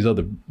and all these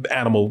other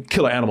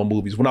killer animal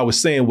movies, what I was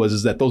saying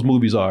is that those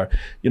movies are,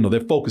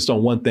 they're focused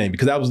on one thing,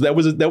 because that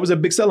was a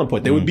big selling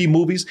point. There would be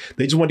movies,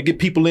 they just wanted to get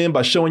people in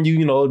by showing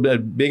you,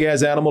 that big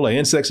ass animal or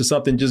insects or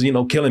something, just,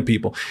 killing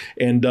people.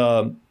 And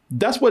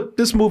that's what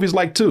this movie is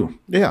like too.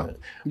 Yeah.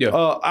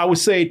 I would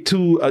say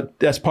too,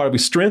 that's part of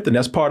his strength and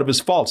that's part of his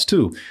faults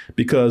too.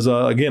 Because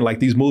again, like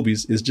these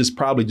movies, it's just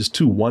probably just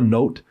too one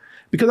note,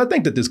 because I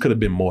think that this could have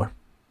been more.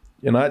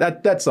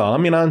 That's all. I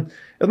mean, I'm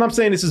not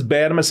saying this is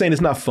bad. I'm not saying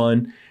it's not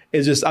fun.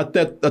 It's just I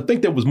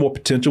think there was more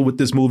potential with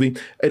this movie.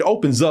 It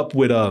opens up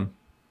with the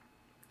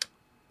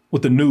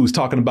news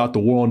talking about the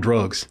war on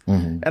drugs,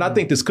 and I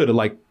think this could have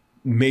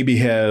maybe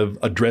have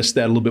addressed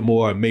that a little bit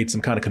more, or made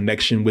some kind of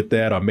connection with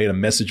that, or made a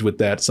message with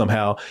that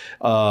somehow,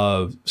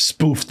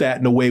 spoofed that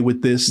in a way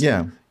with this.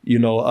 Yeah. You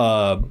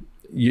know,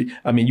 you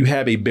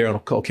have a bear on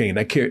cocaine.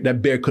 That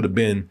bear could have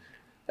been,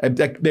 that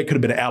could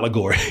have been an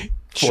allegory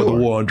for the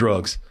war on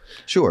drugs.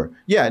 Sure.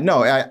 Yeah,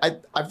 no,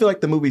 I feel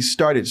like the movie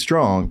started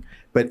strong,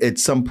 but at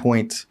some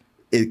point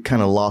it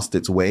kind of lost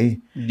its way.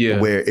 Yeah.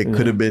 Where it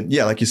could have been,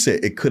 like you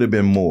said, it could have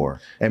been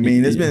more. I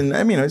mean, it's been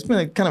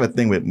a kind of a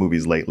thing with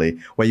movies lately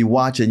where you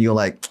watch it and you're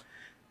like,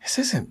 this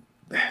isn't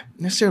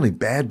necessarily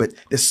bad, but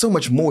there's so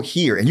much more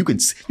here. And you can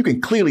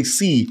clearly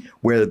see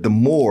where the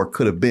more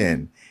could have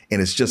been,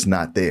 and it's just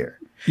not there.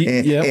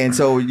 And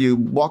so you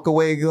walk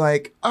away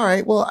like, all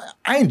right, well,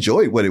 I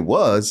enjoyed what it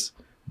was,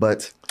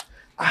 but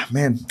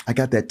man, I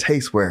got that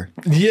taste where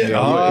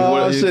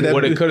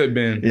what it could have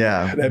been.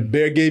 Yeah, that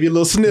bear gave you a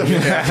little sniff.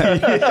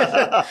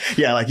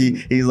 Yeah, like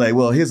he's like,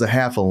 well, here's a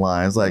half a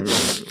line. It's like,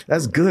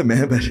 that's good,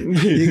 man, but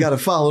you got to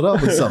follow it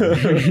up with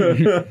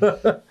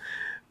something.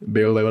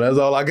 Bear was like, well, that's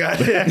all I got.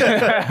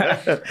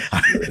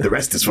 The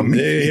rest is for me.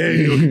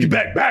 Hey,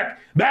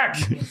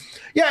 back.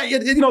 Yeah,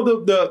 you know,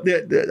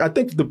 I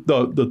think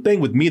the thing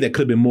with me that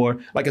could have been more,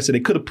 like I said, they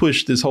could have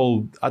pushed this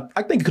whole,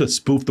 I think it could have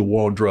spoofed the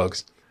war on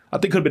drugs. I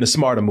think it could have been a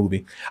smarter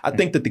movie. I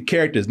think that the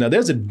characters, now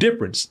there's a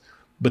difference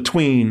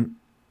between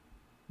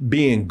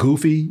being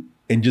goofy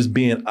and just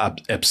being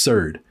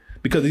absurd.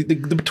 Because the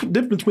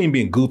difference between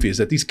being goofy is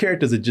that these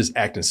characters are just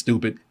acting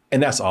stupid,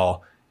 and that's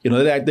all. You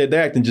know,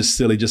 they're acting just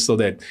silly just so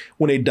that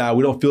when they die,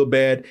 we don't feel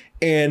bad,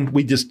 and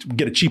we just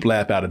get a cheap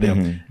laugh out of them.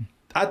 Mm-hmm.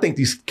 I think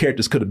these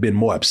characters could have been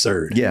more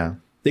absurd. Yeah.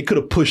 They could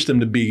have pushed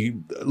them to be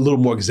a little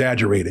more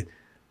exaggerated.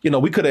 You know,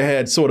 we could have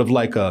had sort of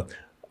like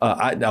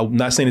I'm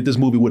not saying that this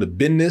movie would have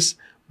been this,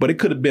 but it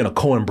could have been a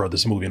Coen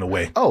Brothers movie in a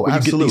way. Oh,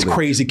 absolutely. You get these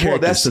crazy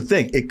characters. Well, that's the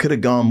thing. It could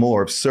have gone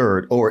more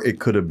absurd, or it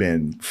could have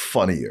been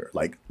funnier,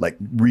 like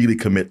really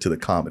commit to the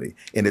comedy.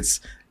 And it's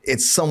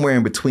somewhere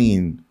in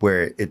between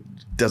where it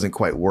doesn't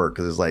quite work,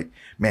 because it's like,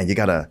 man, you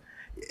gotta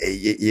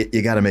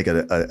make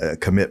a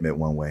commitment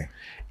one way.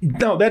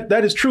 No,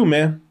 that is true,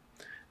 man.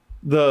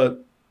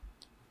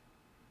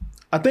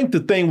 I think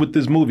the thing with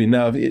this movie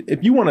now,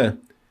 if you want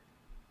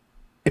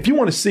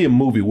to see a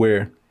movie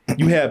where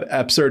you have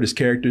absurdist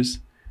characters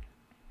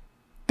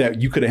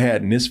that you could have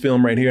had in this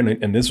film right here,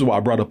 and this is why I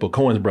brought up a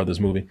Coen Brothers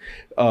movie.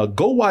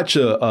 Go watch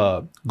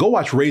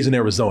Raising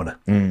Arizona.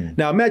 Mm.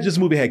 Now imagine this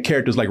movie had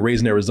characters like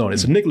Raising Arizona.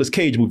 It's a Nicolas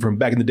Cage movie from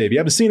back in the day. If you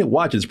haven't seen it,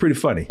 watch it. It's pretty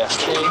funny. Down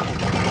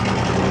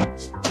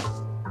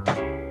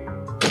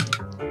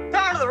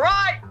to the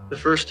right. The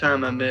first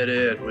time I met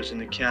Ed was in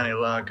the county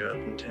lockup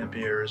in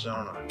Tempe,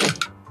 Arizona.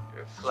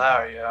 You're a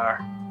flower, you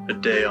are. A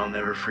day I'll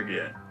never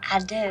forget. I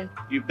do.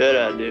 You bet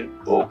I do.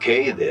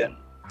 Okay, then.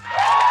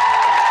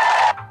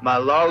 My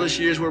lawless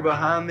years were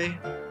behind me.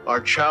 Our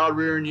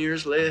child-rearing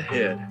years lay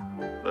ahead.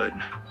 But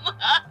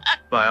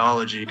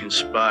biology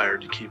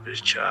conspired to keep us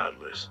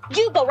childless.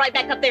 You go right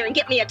back up there and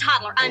get me a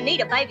toddler. I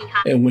need a baby.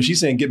 And when she's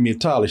saying get me a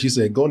toddler, she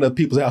said go into other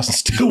people's house and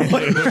steal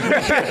one.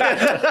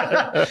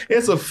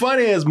 It's a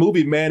funny-ass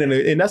movie, man.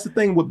 And that's the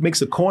thing what makes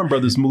the Coen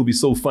Brothers movie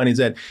so funny is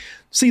that,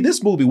 see,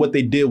 this movie, what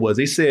they did was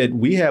they said,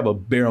 we have a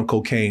bear on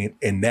cocaine,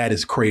 and that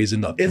is crazy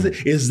enough.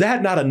 Is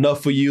that not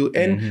enough for you?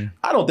 And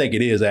I don't think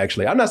it is,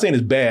 actually. I'm not saying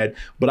it's bad,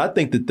 but I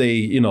think that they,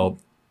 you know,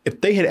 if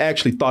they had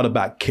actually thought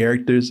about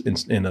characters and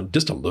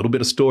just a little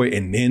bit of story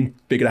and then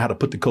figured out how to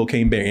put the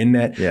cocaine bear in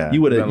that, you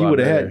would have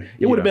had,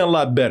 it would have been a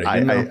lot better.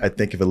 I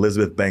think if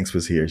Elizabeth Banks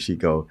was here, she'd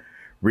go,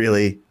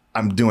 really?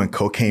 I'm doing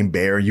Cocaine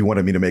Bear. You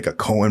wanted me to make a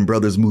Coen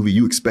Brothers movie.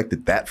 You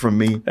expected that from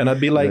me? And I'd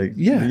be like,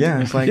 yeah.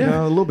 It's like,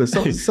 a little bit,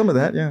 some of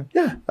that, yeah.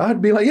 Yeah,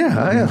 I'd be like, yeah,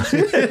 I am.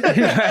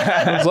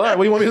 I'm sorry,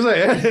 what do you want me to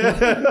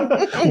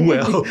say?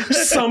 Well,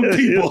 some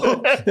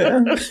people.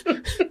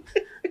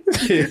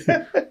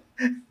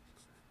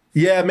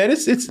 Yeah, man,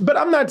 it's. But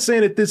I'm not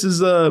saying that this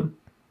is. I'm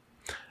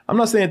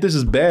not saying that this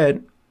is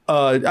bad.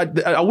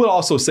 I will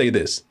also say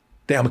this.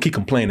 Damn, I'm gonna keep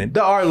complaining.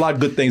 There are a lot of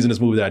good things in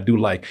this movie that I do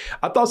like.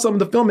 I thought some of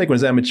the filmmaking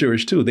was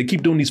amateurish too. They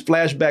keep doing these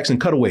flashbacks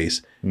and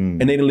cutaways, and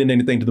they didn't lend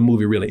anything to the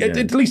movie really. Yeah.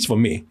 At least for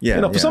me. Yeah,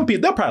 you know, for some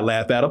people, they'll probably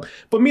laugh at them.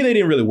 For me, they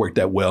didn't really work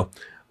that well.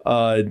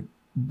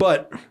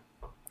 But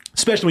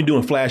especially when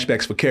doing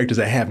flashbacks for characters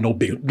that have no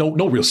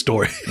real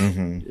story.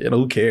 You know,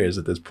 who cares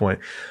at this point?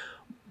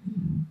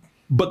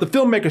 But the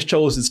filmmakers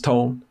chose its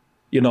tone.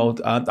 You know,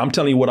 I'm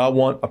telling you what I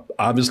want.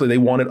 Obviously, they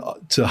wanted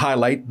to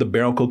highlight the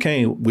bear on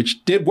cocaine,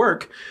 which did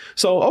work.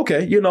 So,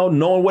 okay, you know,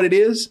 knowing what it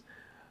is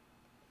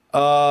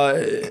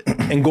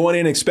and going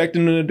in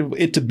expecting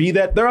it to be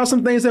that, there are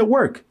some things that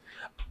work.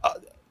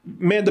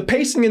 Man, the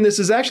pacing in this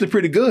is actually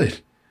pretty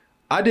good.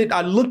 I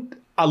looked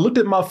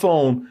at my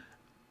phone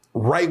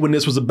right when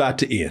this was about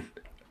to end.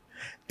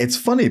 It's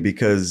funny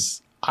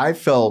because I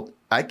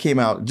came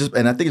out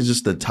and I think it's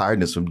just the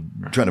tiredness from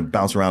trying to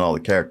bounce around all the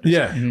characters.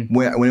 Yeah.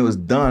 When it was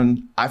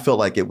done, I felt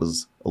like it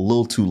was a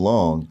little too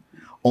long,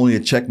 only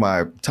to check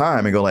my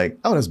time and go like,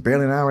 oh, that's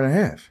barely an hour and a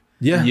half.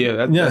 Yeah.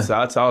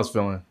 That's how I was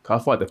feeling. I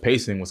felt like the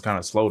pacing was kind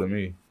of slow to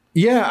me.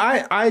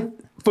 Yeah,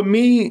 for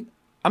me,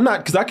 I'm not,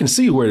 because I can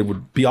see where it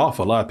would be off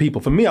for a lot of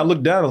people. For me, I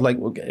looked down, I was like,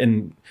 okay,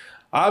 and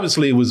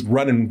obviously it was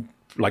running,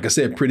 like I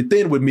said, pretty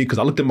thin with me because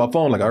I looked at my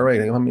phone like, all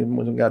right, how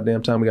many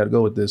goddamn time we got to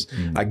go with this?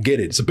 I get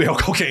it. It's a barrel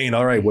of cocaine.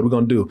 All right, what are we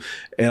going to do?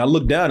 And I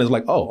looked down and it's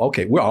like, oh,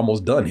 okay, we're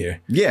almost done here.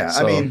 Yeah,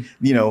 so, I mean,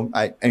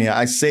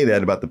 I say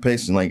that about the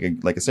patient.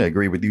 Like I said, I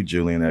agree with you,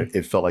 Julian.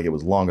 It felt like it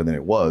was longer than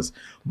it was.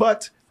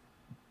 But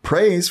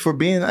praise for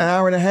being an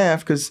hour and a half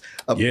because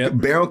a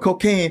barrel of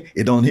cocaine,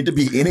 it don't need to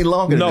be any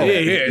longer than that.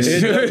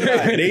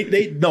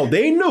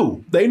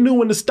 They knew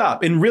when to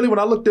stop. And really, when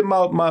I looked at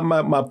my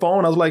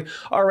phone, I was like,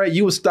 all right,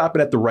 you were stopping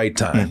at the right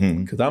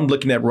time. Because I'm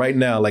looking at right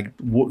now, like,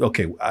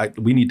 okay,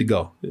 we need to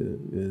go.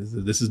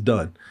 This is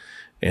done.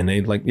 And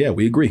they like, yeah,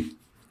 we agree.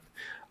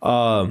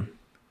 And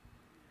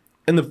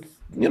the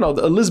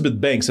Elizabeth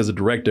Banks as a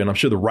director, and I'm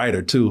sure the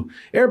writer too,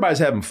 everybody's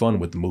having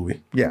fun with the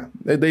movie. Yeah.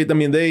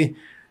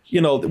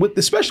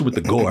 Especially with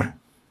the gore.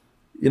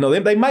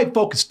 They might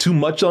focus too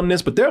much on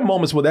this, but there are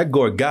moments where that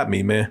gore got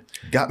me, man.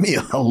 Got me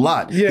a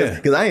lot. Yeah.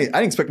 Because I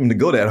didn't expect them to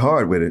go that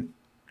hard with it.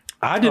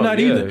 I did not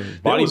either.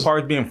 Body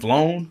parts being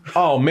flown.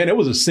 Oh, man, there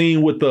was a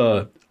scene with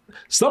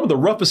some of the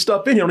roughest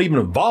stuff in here don't even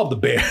involve the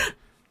bear.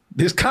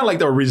 It's kind of like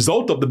the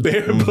result of the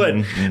bear, but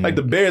like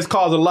the bear is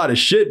causing a lot of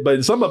shit.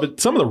 But some of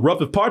the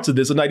roughest parts of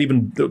this are not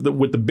even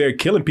with the bear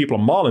killing people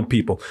or mauling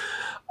people.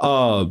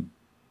 But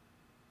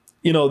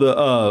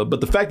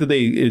the fact that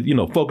they,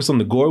 focus on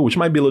the gore, which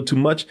might be a little too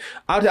much,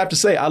 I'd have to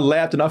say I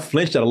laughed and I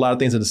flinched at a lot of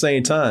things at the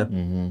same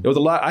time. There was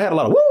I had a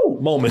lot of woo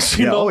moments,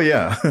 you know? Oh,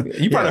 yeah.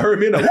 You probably heard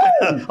me in the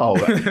woo! Oh,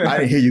 I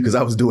didn't hear you because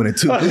I was doing it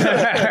too.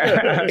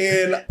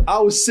 And I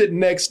was sitting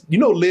next,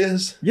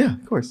 Liz? Yeah,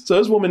 of course. So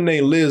this woman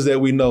named Liz that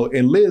we know,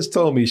 and Liz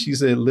told me, she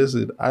said,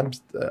 listen, I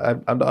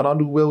don't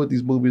do well with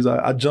these movies.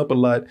 I jump a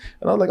lot.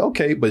 And I was like,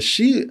 okay. But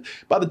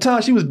by the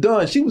time she was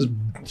done, her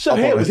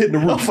head was hitting the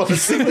roof of the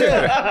seat.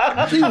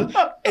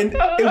 And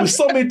it was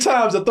so many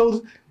times that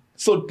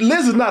so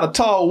Liz is not a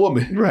tall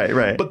woman.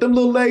 Right. But them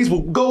little legs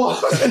will go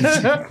off.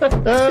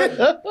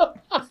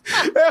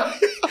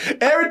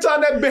 Every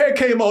time that bear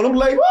came on, I'm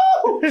like,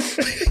 woo!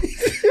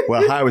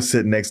 Well, Hy was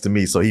sitting next to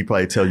me, so he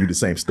probably tell you the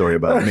same story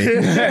about me.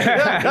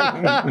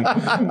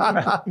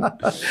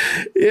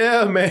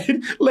 Yeah,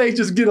 man. Legs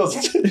just get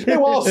us. They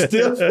were all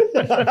stiff.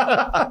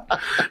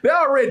 They're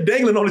already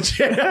dangling on the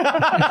chair.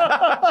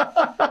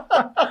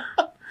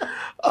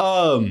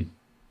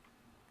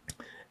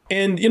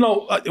 And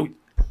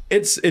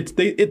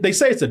they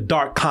say it's a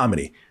dark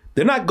comedy.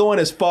 They're not going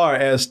as far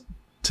as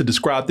to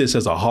describe this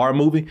as a horror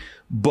movie,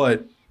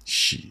 but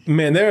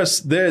man, there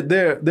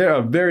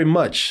are very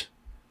much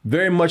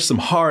some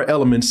horror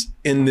elements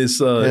in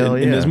this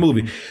in this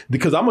movie.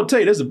 Because I'm gonna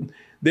tell you,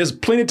 there's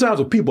plenty of times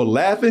where people are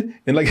laughing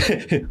and like,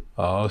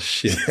 oh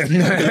shit.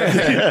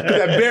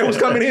 That bear was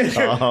coming in.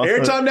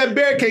 Every time that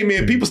bear came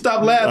in, people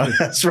stopped laughing.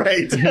 That's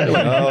right. Like, there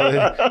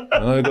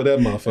go that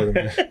motherfucker,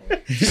 man.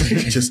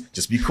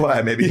 Just be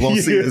quiet, maybe you won't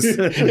see this.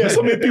 Yeah,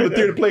 so many people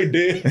there to play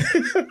dead.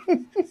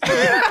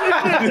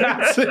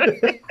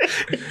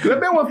 That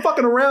bear wasn't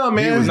fucking around,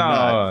 man. He was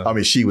not. I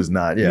mean, she was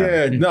not,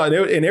 yeah. And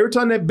every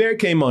time that bear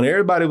came on,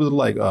 everybody was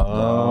like,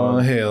 oh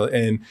hell.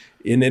 And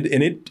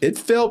it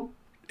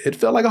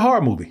felt like a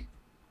horror movie.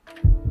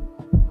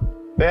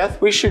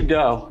 Beth, we should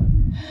go.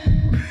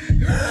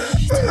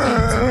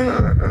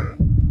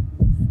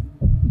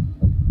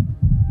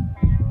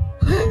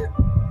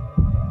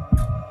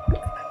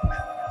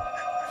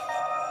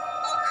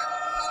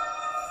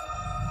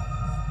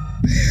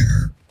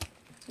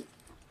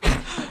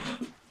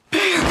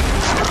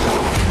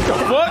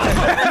 What?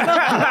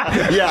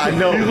 Yeah, I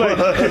know. He's like,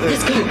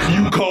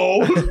 you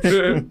cold?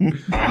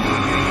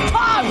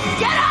 Tom,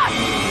 get up!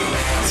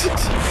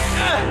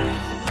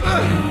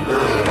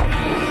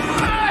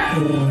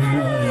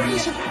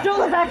 Don't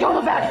look back, don't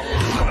look back!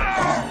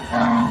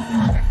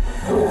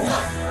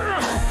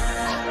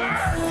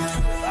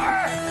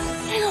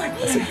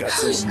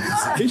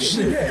 It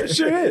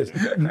sure is.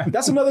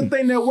 That's another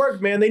thing that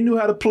worked, man. They knew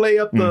how to play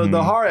up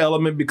the horror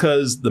element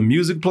because the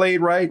music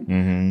played right.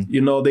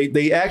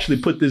 They actually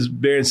put this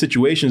bear in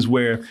situations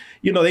where,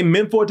 they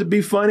meant for it to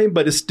be funny,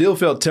 but it still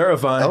felt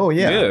terrifying. Oh,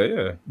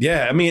 yeah.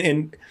 Yeah, I mean,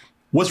 and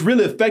what's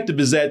really effective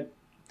is that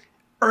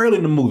early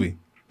in the movie,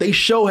 they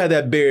show how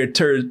that bear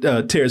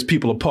tears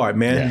people apart,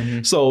 man.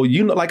 Yeah. So,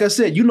 like I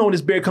said, when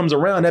this bear comes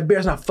around, that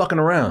bear's not fucking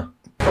around.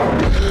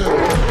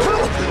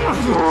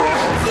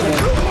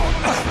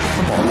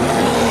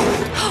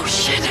 Oh,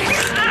 shit.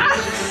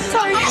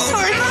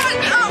 Sorry.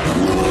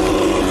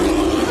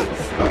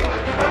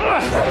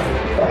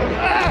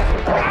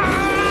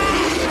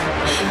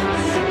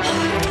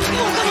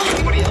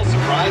 Anybody else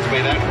surprised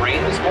by that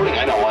rain this morning?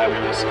 I know I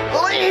was.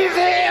 Leave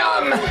him!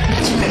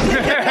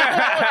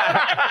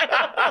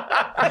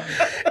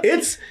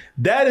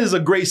 That is a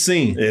great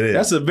scene. It is.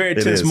 That's a very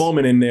tense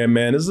moment in there,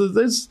 man.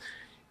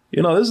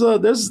 You know,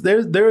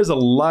 there is a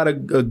lot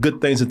of good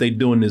things that they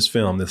do in this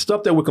film. The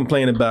stuff that we're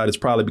complaining about is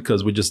probably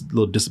because we're just a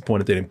little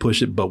disappointed they didn't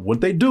push it. But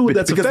what they do,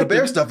 that's because effective. the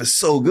bear stuff is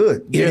so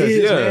good. It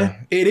is,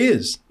 man. It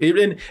is.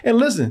 And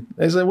listen,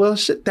 they say, well,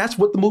 shit, that's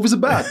what the movie's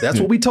about. That's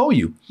what we told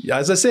you.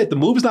 As I said, the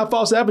movie's not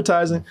false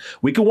advertising.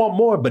 We can want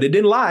more, but it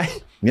didn't lie.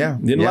 Yeah,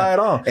 didn't lie at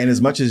all. And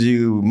as much as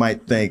you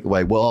might think,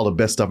 like, well, all the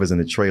best stuff is in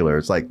the trailer,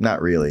 it's like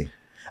not really.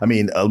 I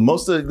mean,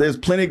 there's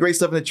plenty of great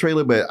stuff in the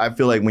trailer, but I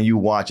feel like when you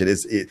watch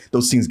it,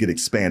 those scenes get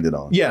expanded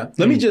on. Yeah.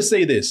 Let me just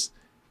say this.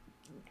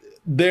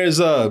 There's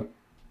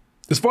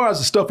as far as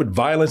the stuff with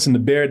violence and the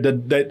bear,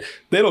 that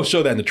they don't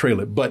show that in the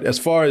trailer. But as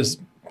far as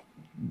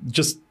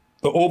just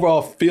the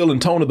overall feel and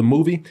tone of the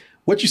movie,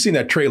 what you see in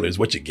that trailer is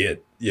what you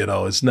get. You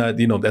know, it's not,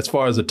 you know, as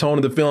far as the tone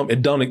of the film,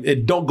 it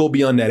don't go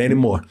beyond that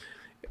anymore.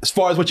 As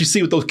far as what you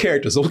see with those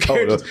characters with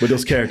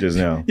those characters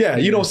now. Yeah,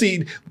 you don't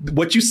see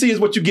what you see is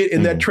what you get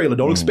in that trailer.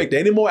 Don't expect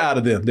any more out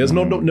of them. There's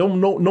no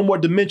more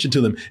dimension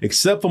to them,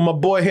 except for my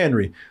boy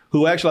Henry,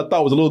 who actually I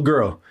thought was a little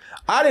girl.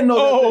 I didn't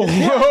know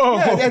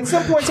that. Yeah, at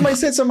some point somebody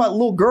said something about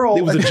little girl.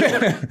 It was a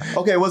joke.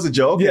 Okay, it was a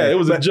joke. Yeah, it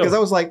was a joke. Because I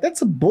was like,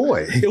 that's a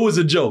boy. It was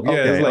a joke. Yeah,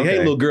 it was like, hey,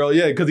 little girl.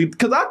 Yeah,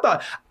 because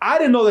I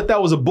didn't know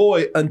that was a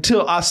boy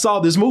until I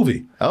saw this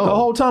movie. Oh. The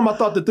whole time I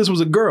thought that this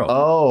was a girl.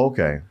 Oh,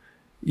 okay.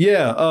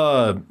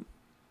 Yeah,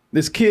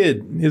 this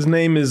kid, his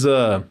name is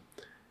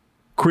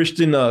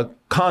Christian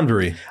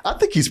Convery. I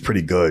think he's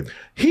pretty good.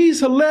 He's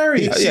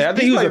hilarious. I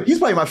think he's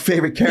probably my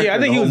favorite character. Yeah, I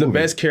think he was the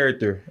best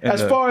character.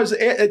 As far as,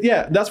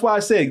 that's why I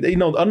say, you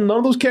know, none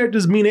of those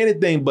characters mean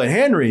anything, but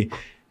Henry,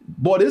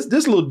 boy,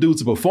 this little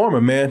dude's a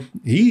performer, man.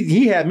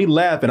 He had me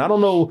laughing. I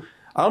don't know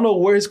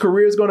where his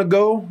career is going to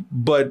go,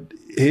 but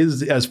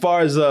as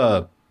far as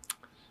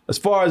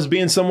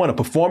being a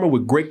performer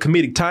with great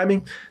comedic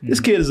timing,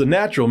 this kid is a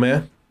natural,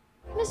 man.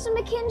 Mr.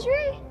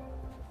 McKendry,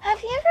 have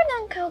you ever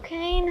done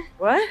cocaine?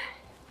 What?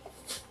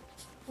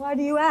 Why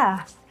do you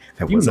ask?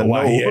 You know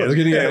why he is.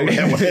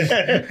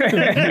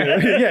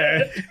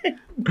 Yeah.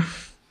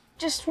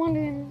 Just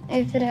wondering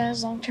if it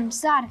has long-term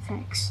side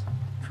effects.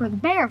 For the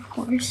bear, of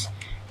course.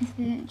 If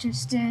it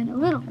just did a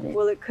little bit.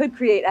 Well, it could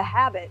create a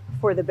habit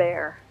for the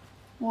bear.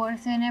 What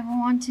if they never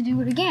want to do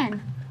it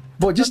again?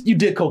 Boy, you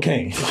did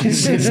cocaine.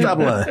 Stop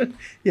lying.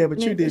 Yeah, but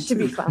you did It should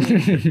too. be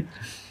fun.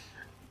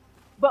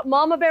 But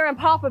Mama Bear and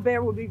Papa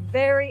Bear will be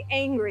very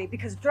angry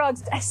because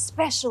drugs,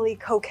 especially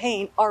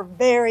cocaine, are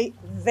very,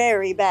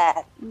 very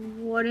bad.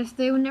 What if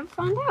they would never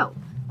find out?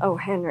 Oh,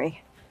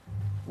 Henry,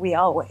 we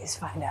always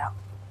find out.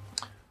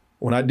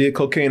 When I did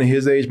cocaine at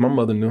his age, my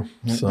mother knew,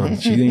 so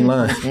she ain't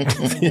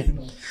lying.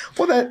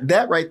 Well,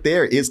 that right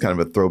there is kind of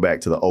a throwback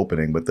to the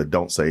opening, but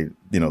don't say,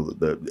 you know,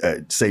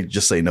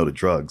 just say no to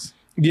drugs.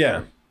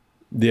 Yeah.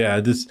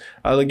 Yeah,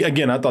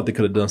 again, I thought they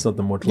could have done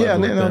something more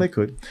clever. Yeah, they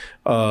could.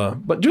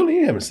 But Julie,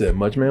 you haven't said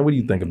much, man. What do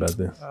you think about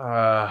this?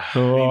 I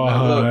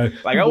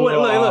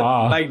wouldn't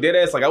look like dead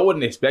ass. Like I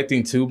wasn't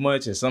expecting too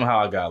much, and somehow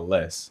I got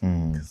less.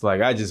 Cause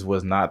like I just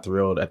was not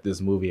thrilled at this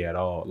movie at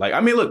all. Like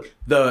I mean, look,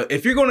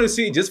 if you're going to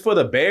see just for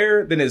the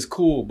bear, then it's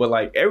cool. But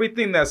like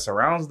everything that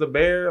surrounds the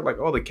bear, like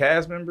all the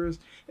cast members,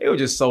 they were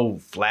just so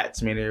flat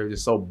to me. They were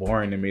just so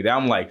boring to me that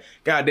I'm like,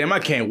 God damn, I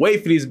can't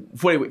wait for this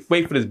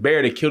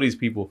bear to kill these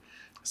people.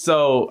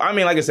 So, I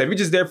mean, like I said, if you're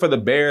just there for the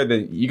bear,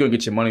 then you're going to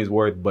get your money's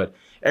worth. But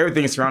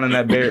everything surrounding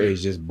that bear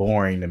is just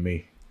boring to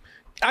me.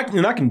 I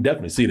can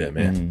definitely see that,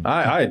 man.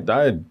 I mean,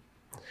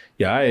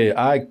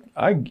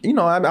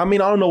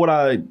 I don't know what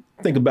I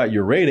think about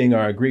your rating or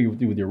I agree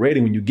with you with your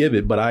rating when you give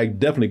it, but I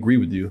definitely agree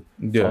with you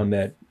on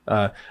that.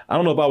 I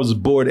don't know if I was as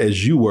bored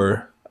as you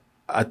were.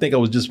 I think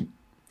I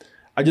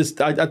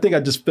think I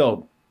just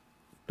felt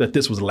that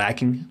this was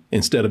lacking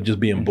instead of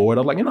just being bored.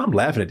 I was like, I'm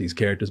laughing at these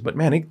characters, but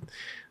man,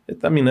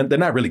 they're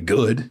not really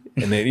good,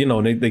 and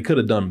they could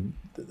have done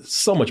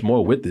so much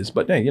more with this.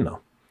 But hey,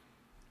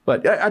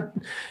 but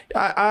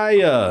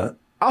I'll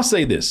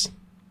say this.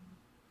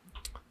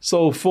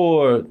 So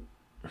for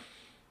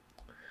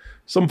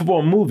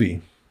a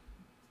movie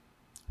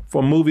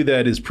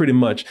that is pretty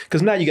much,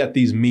 because now you got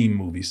these meme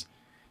movies,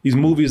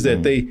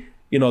 that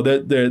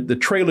the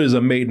trailers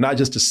are made not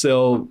just to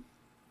sell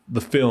the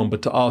film,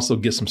 but to also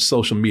get some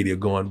social media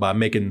going by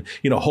making,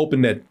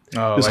 hoping that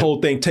this whole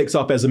thing takes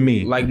off as a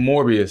meme. Like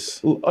Morbius.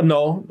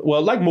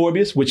 Like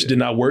Morbius, which did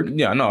not work.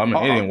 Yeah, no, I mean,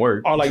 it didn't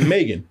work. Or like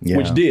Megan,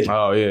 which did.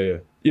 Oh, yeah.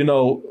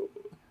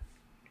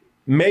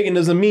 Megan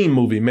is a meme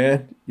movie,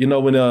 man.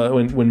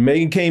 When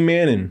Megan came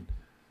in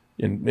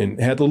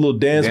and had the little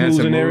dance moves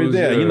and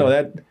everything,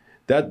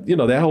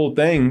 that whole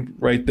thing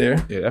right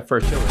there. Yeah, that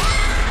first show.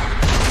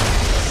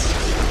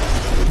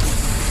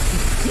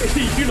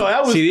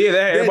 That was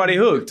everybody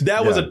hooked.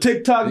 That was a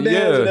TikTok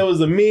dance, and there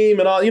was a meme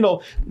and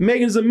all.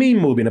 Megan's a meme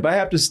movie, and if I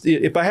have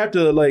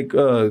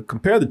to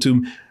compare the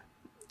two,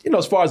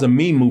 as far as a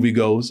meme movie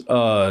goes,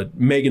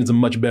 Megan is a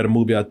much better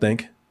movie. I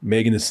think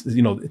Megan is,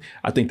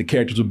 I think the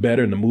characters were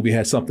better, and the movie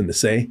had something to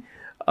say.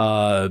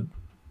 But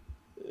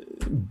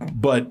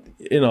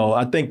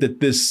I think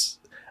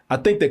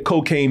that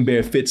Cocaine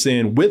Bear fits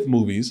in with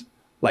movies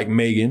like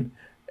Megan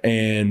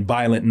and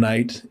Violent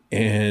Night,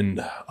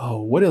 and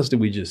what else did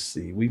we just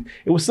see?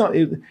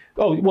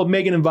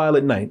 Megan and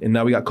Violent Night, and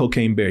now we got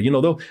Cocaine Bear. You know,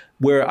 though,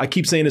 where I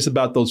keep saying this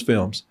about those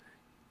films,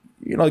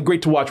 you know,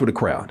 great to watch with a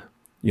crowd.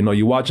 You know,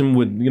 you watch them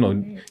with, you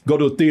know, go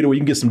to a theater where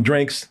you can get some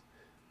drinks.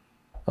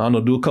 I don't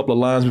know, do a couple of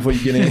lines before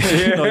you get in.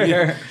 You know,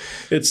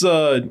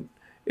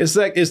 it's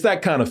that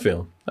kind of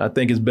film. I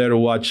think it's better to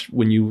watch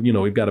when you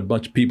know, we've got a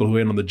bunch of people who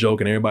are in on the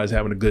joke and everybody's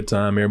having a good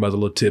time, everybody's a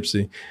little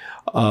tipsy.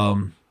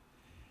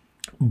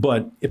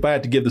 But if I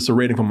had to give this a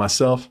rating for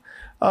myself,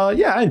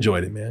 I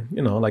enjoyed it, man.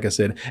 You know, like I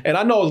said, and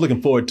I know I was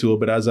looking forward to it,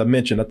 but as I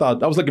mentioned, I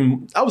was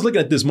looking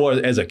at this more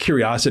as a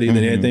curiosity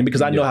than anything,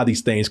 because I know how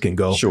these things can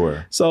go.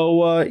 Sure. So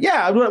would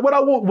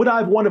I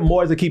have wanted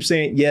more? As I keep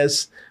saying,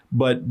 yes,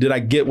 but did I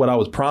get what I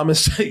was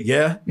promised?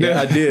 yeah,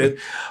 I did.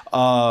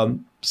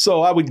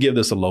 So I would give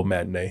this a low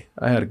matinee.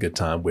 I had a good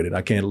time with it.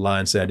 I can't lie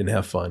and say I didn't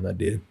have fun. I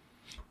did.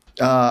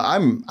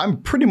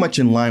 I'm pretty much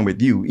in line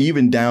with you,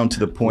 even down to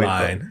the point.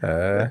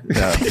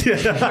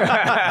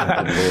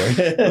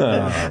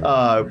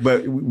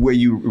 But where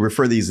you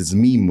refer these as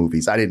meme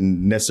movies, I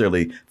didn't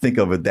necessarily think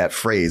of it that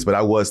phrase, but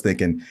I was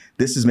thinking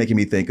this is making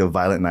me think of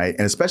Violent Night,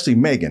 and especially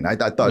Megan. I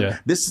thought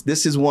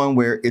this is one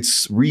where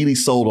it's really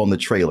sold on the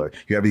trailer.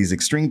 You have these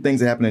extreme things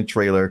that happen in the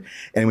trailer,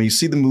 and when you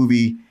see the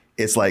movie,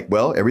 it's like,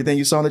 well, everything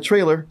you saw in the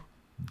trailer,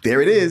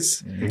 there it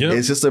is. Yep.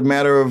 It's just a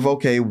matter of,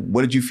 okay,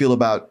 what did you feel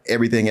about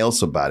everything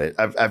else about it?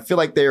 I feel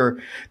like they're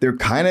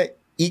kind of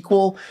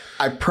equal.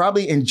 I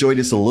probably enjoyed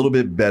this a little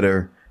bit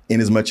better in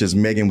as much as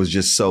Megan was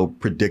just so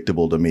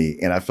predictable to me.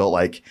 And I felt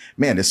like,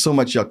 man, there's so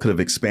much y'all could have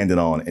expanded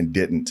on and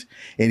didn't.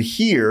 And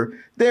here,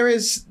 there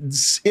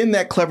is in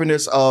that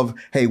cleverness of,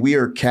 hey, we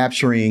are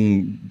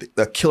capturing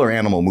a killer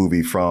animal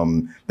movie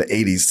from the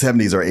 80s,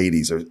 70s or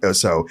 80s or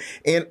so.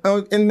 And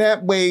in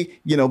that way,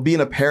 you know,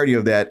 being a parody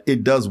of that,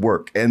 it does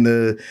work. And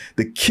the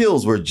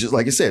kills were just,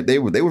 like I said, they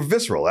were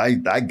visceral. I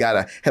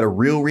had a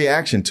real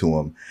reaction to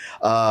them.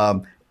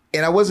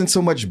 And I wasn't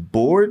so much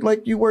bored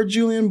like you were,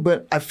 Julian,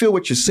 but I feel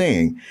what you're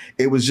saying.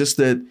 It was just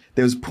that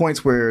there was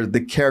points where the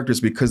characters,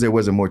 because there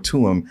wasn't more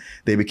to them,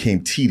 they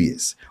became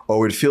tedious, or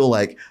would feel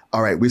like,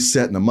 all right, we're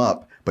setting them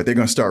up, but they're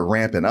going to start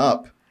ramping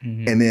up.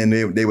 Mm-hmm. And then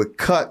they would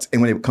cut.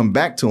 And when they would come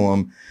back to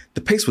them,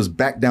 the pace was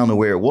back down to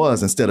where it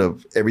was instead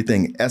of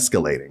everything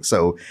escalating.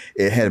 So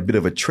it had a bit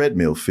of a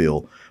treadmill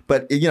feel.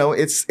 But, you know,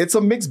 it's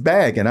a mixed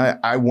bag. And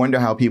I wonder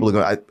how people are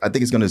going. I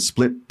think it's going to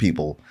split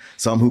people.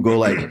 Some who go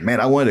like, man,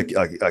 I wanted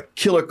a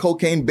killer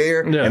cocaine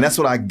bear. Yeah. And that's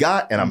what I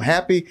got. And I'm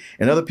happy.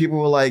 And other people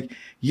were like,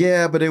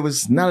 yeah, but it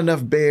was not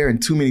enough bear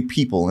and too many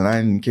people. And I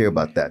didn't care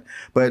about that.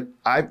 But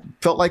I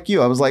felt like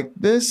you. I was like,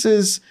 this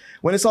is,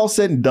 when it's all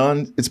said and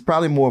done, it's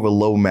probably more of a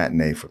low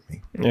matinee for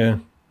me. Yeah.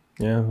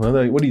 Yeah.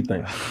 Well, what do you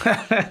think?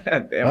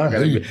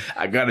 Damn,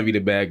 I gotta be the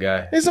bad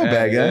guy. There's no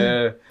bad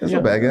guy. There's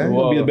no bad guy.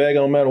 You'll be the bad guy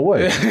no matter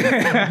what.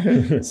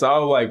 So I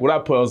was like, what I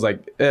put, I was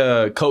like,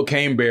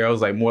 cocaine bear. I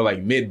was like more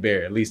like mid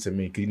bear, at least to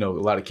me, because you know a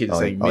lot of kids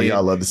saying mid. Oh,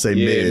 y'all love to say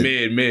mid.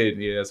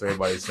 Yeah, that's what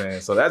everybody's saying.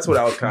 So that's what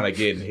I was kind of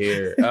getting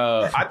here.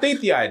 I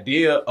think the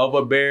idea of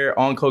a bear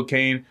on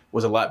cocaine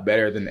was a lot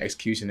better than the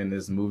execution in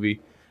this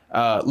movie.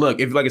 Look,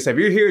 like I said, if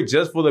you're here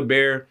just for the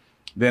bear,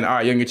 then all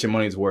right, you can get your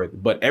money's worth.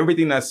 But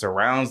everything that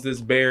surrounds this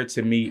bear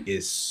to me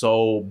is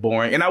so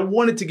boring. And I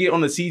wanted to get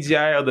on the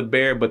CGI of the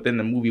bear, but then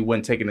the movie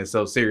wasn't taking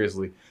itself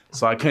seriously.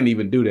 So I couldn't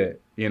even do that,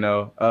 you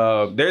know?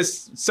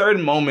 There's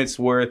certain moments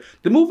where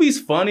the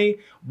movie's funny,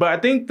 but I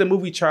think the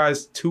movie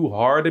tries too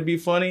hard to be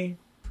funny.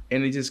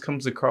 And it just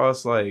comes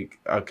across like,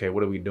 okay,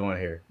 what are we doing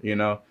here, you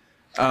know?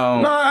 No,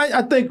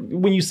 I think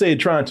when you say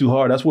trying too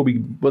hard, that's what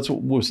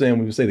we're saying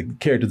when we say the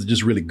characters are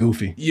just really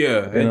goofy.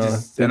 Yeah,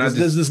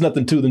 there's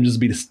nothing to them,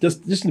 just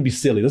to be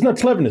silly. There's no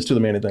cleverness to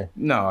them or anything.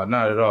 No,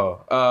 not at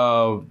all.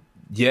 I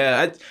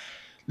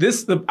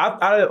was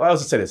gonna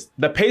say this.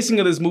 The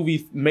pacing of this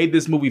movie made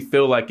this movie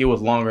feel like it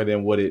was longer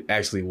than what it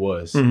actually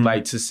was. Mm-hmm.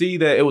 Like to see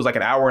that it was like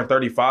an hour and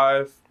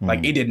 35, mm-hmm.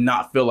 like it did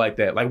not feel like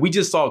that. Like we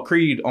just saw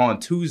Creed on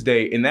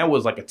Tuesday, and that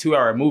was like a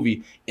 2-hour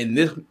movie. And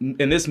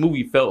this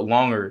movie felt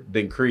longer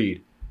than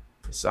Creed.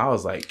 So I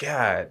was like,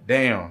 God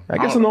damn. I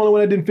guess I'm the only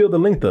one that didn't feel the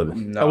length of it.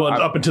 No,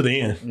 up until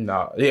the end.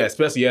 No, yeah,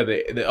 especially I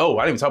didn't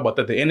even talk about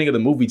that. The ending of the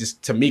movie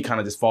just to me kind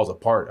of just falls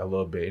apart a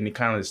little bit, and it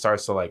kind of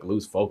starts to like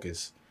lose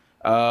focus.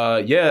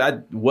 I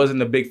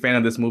wasn't a big fan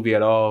of this movie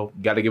at all.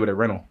 Got to give it a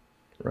rental.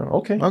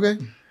 Okay.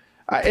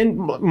 And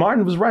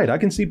Martin was right. I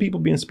can see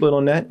people being split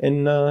on that.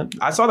 And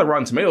I saw the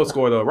Rotten Tomatoes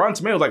score though. Rotten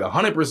Tomatoes like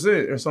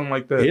 100% or something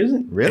like that. Is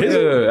it? Really?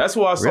 Yeah, that's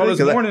what I saw this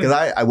morning. Because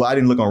I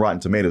didn't look on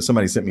Rotten Tomatoes.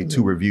 Somebody sent me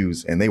 2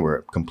 reviews and they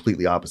were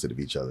completely opposite of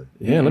each other.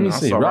 Yeah, let me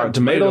see. Rotten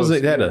Tomatoes,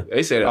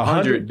 they said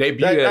 100.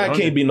 Debuted at 100. That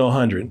can't be no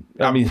 100.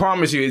 I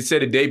promise you, it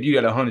said it debuted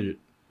at 100.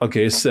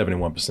 Okay, it's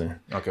 71%.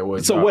 Okay,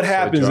 well, so what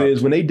happens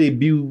is when they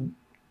debut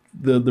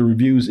the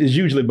reviews is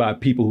usually by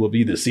people who have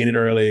either seen it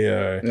early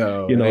or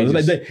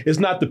it's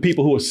not the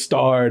people who are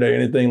starred or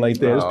anything like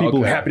that. It's people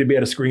who are happy to be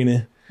at a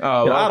screening.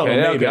 I don't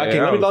know. Maybe I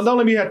can't. Don't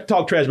let me have to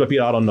talk trash about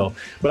people. I don't know.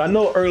 But I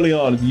know early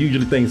on,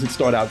 usually things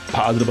start out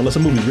positive unless a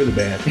movie's really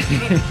bad,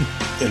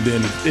 and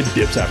then it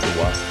dips after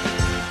a while.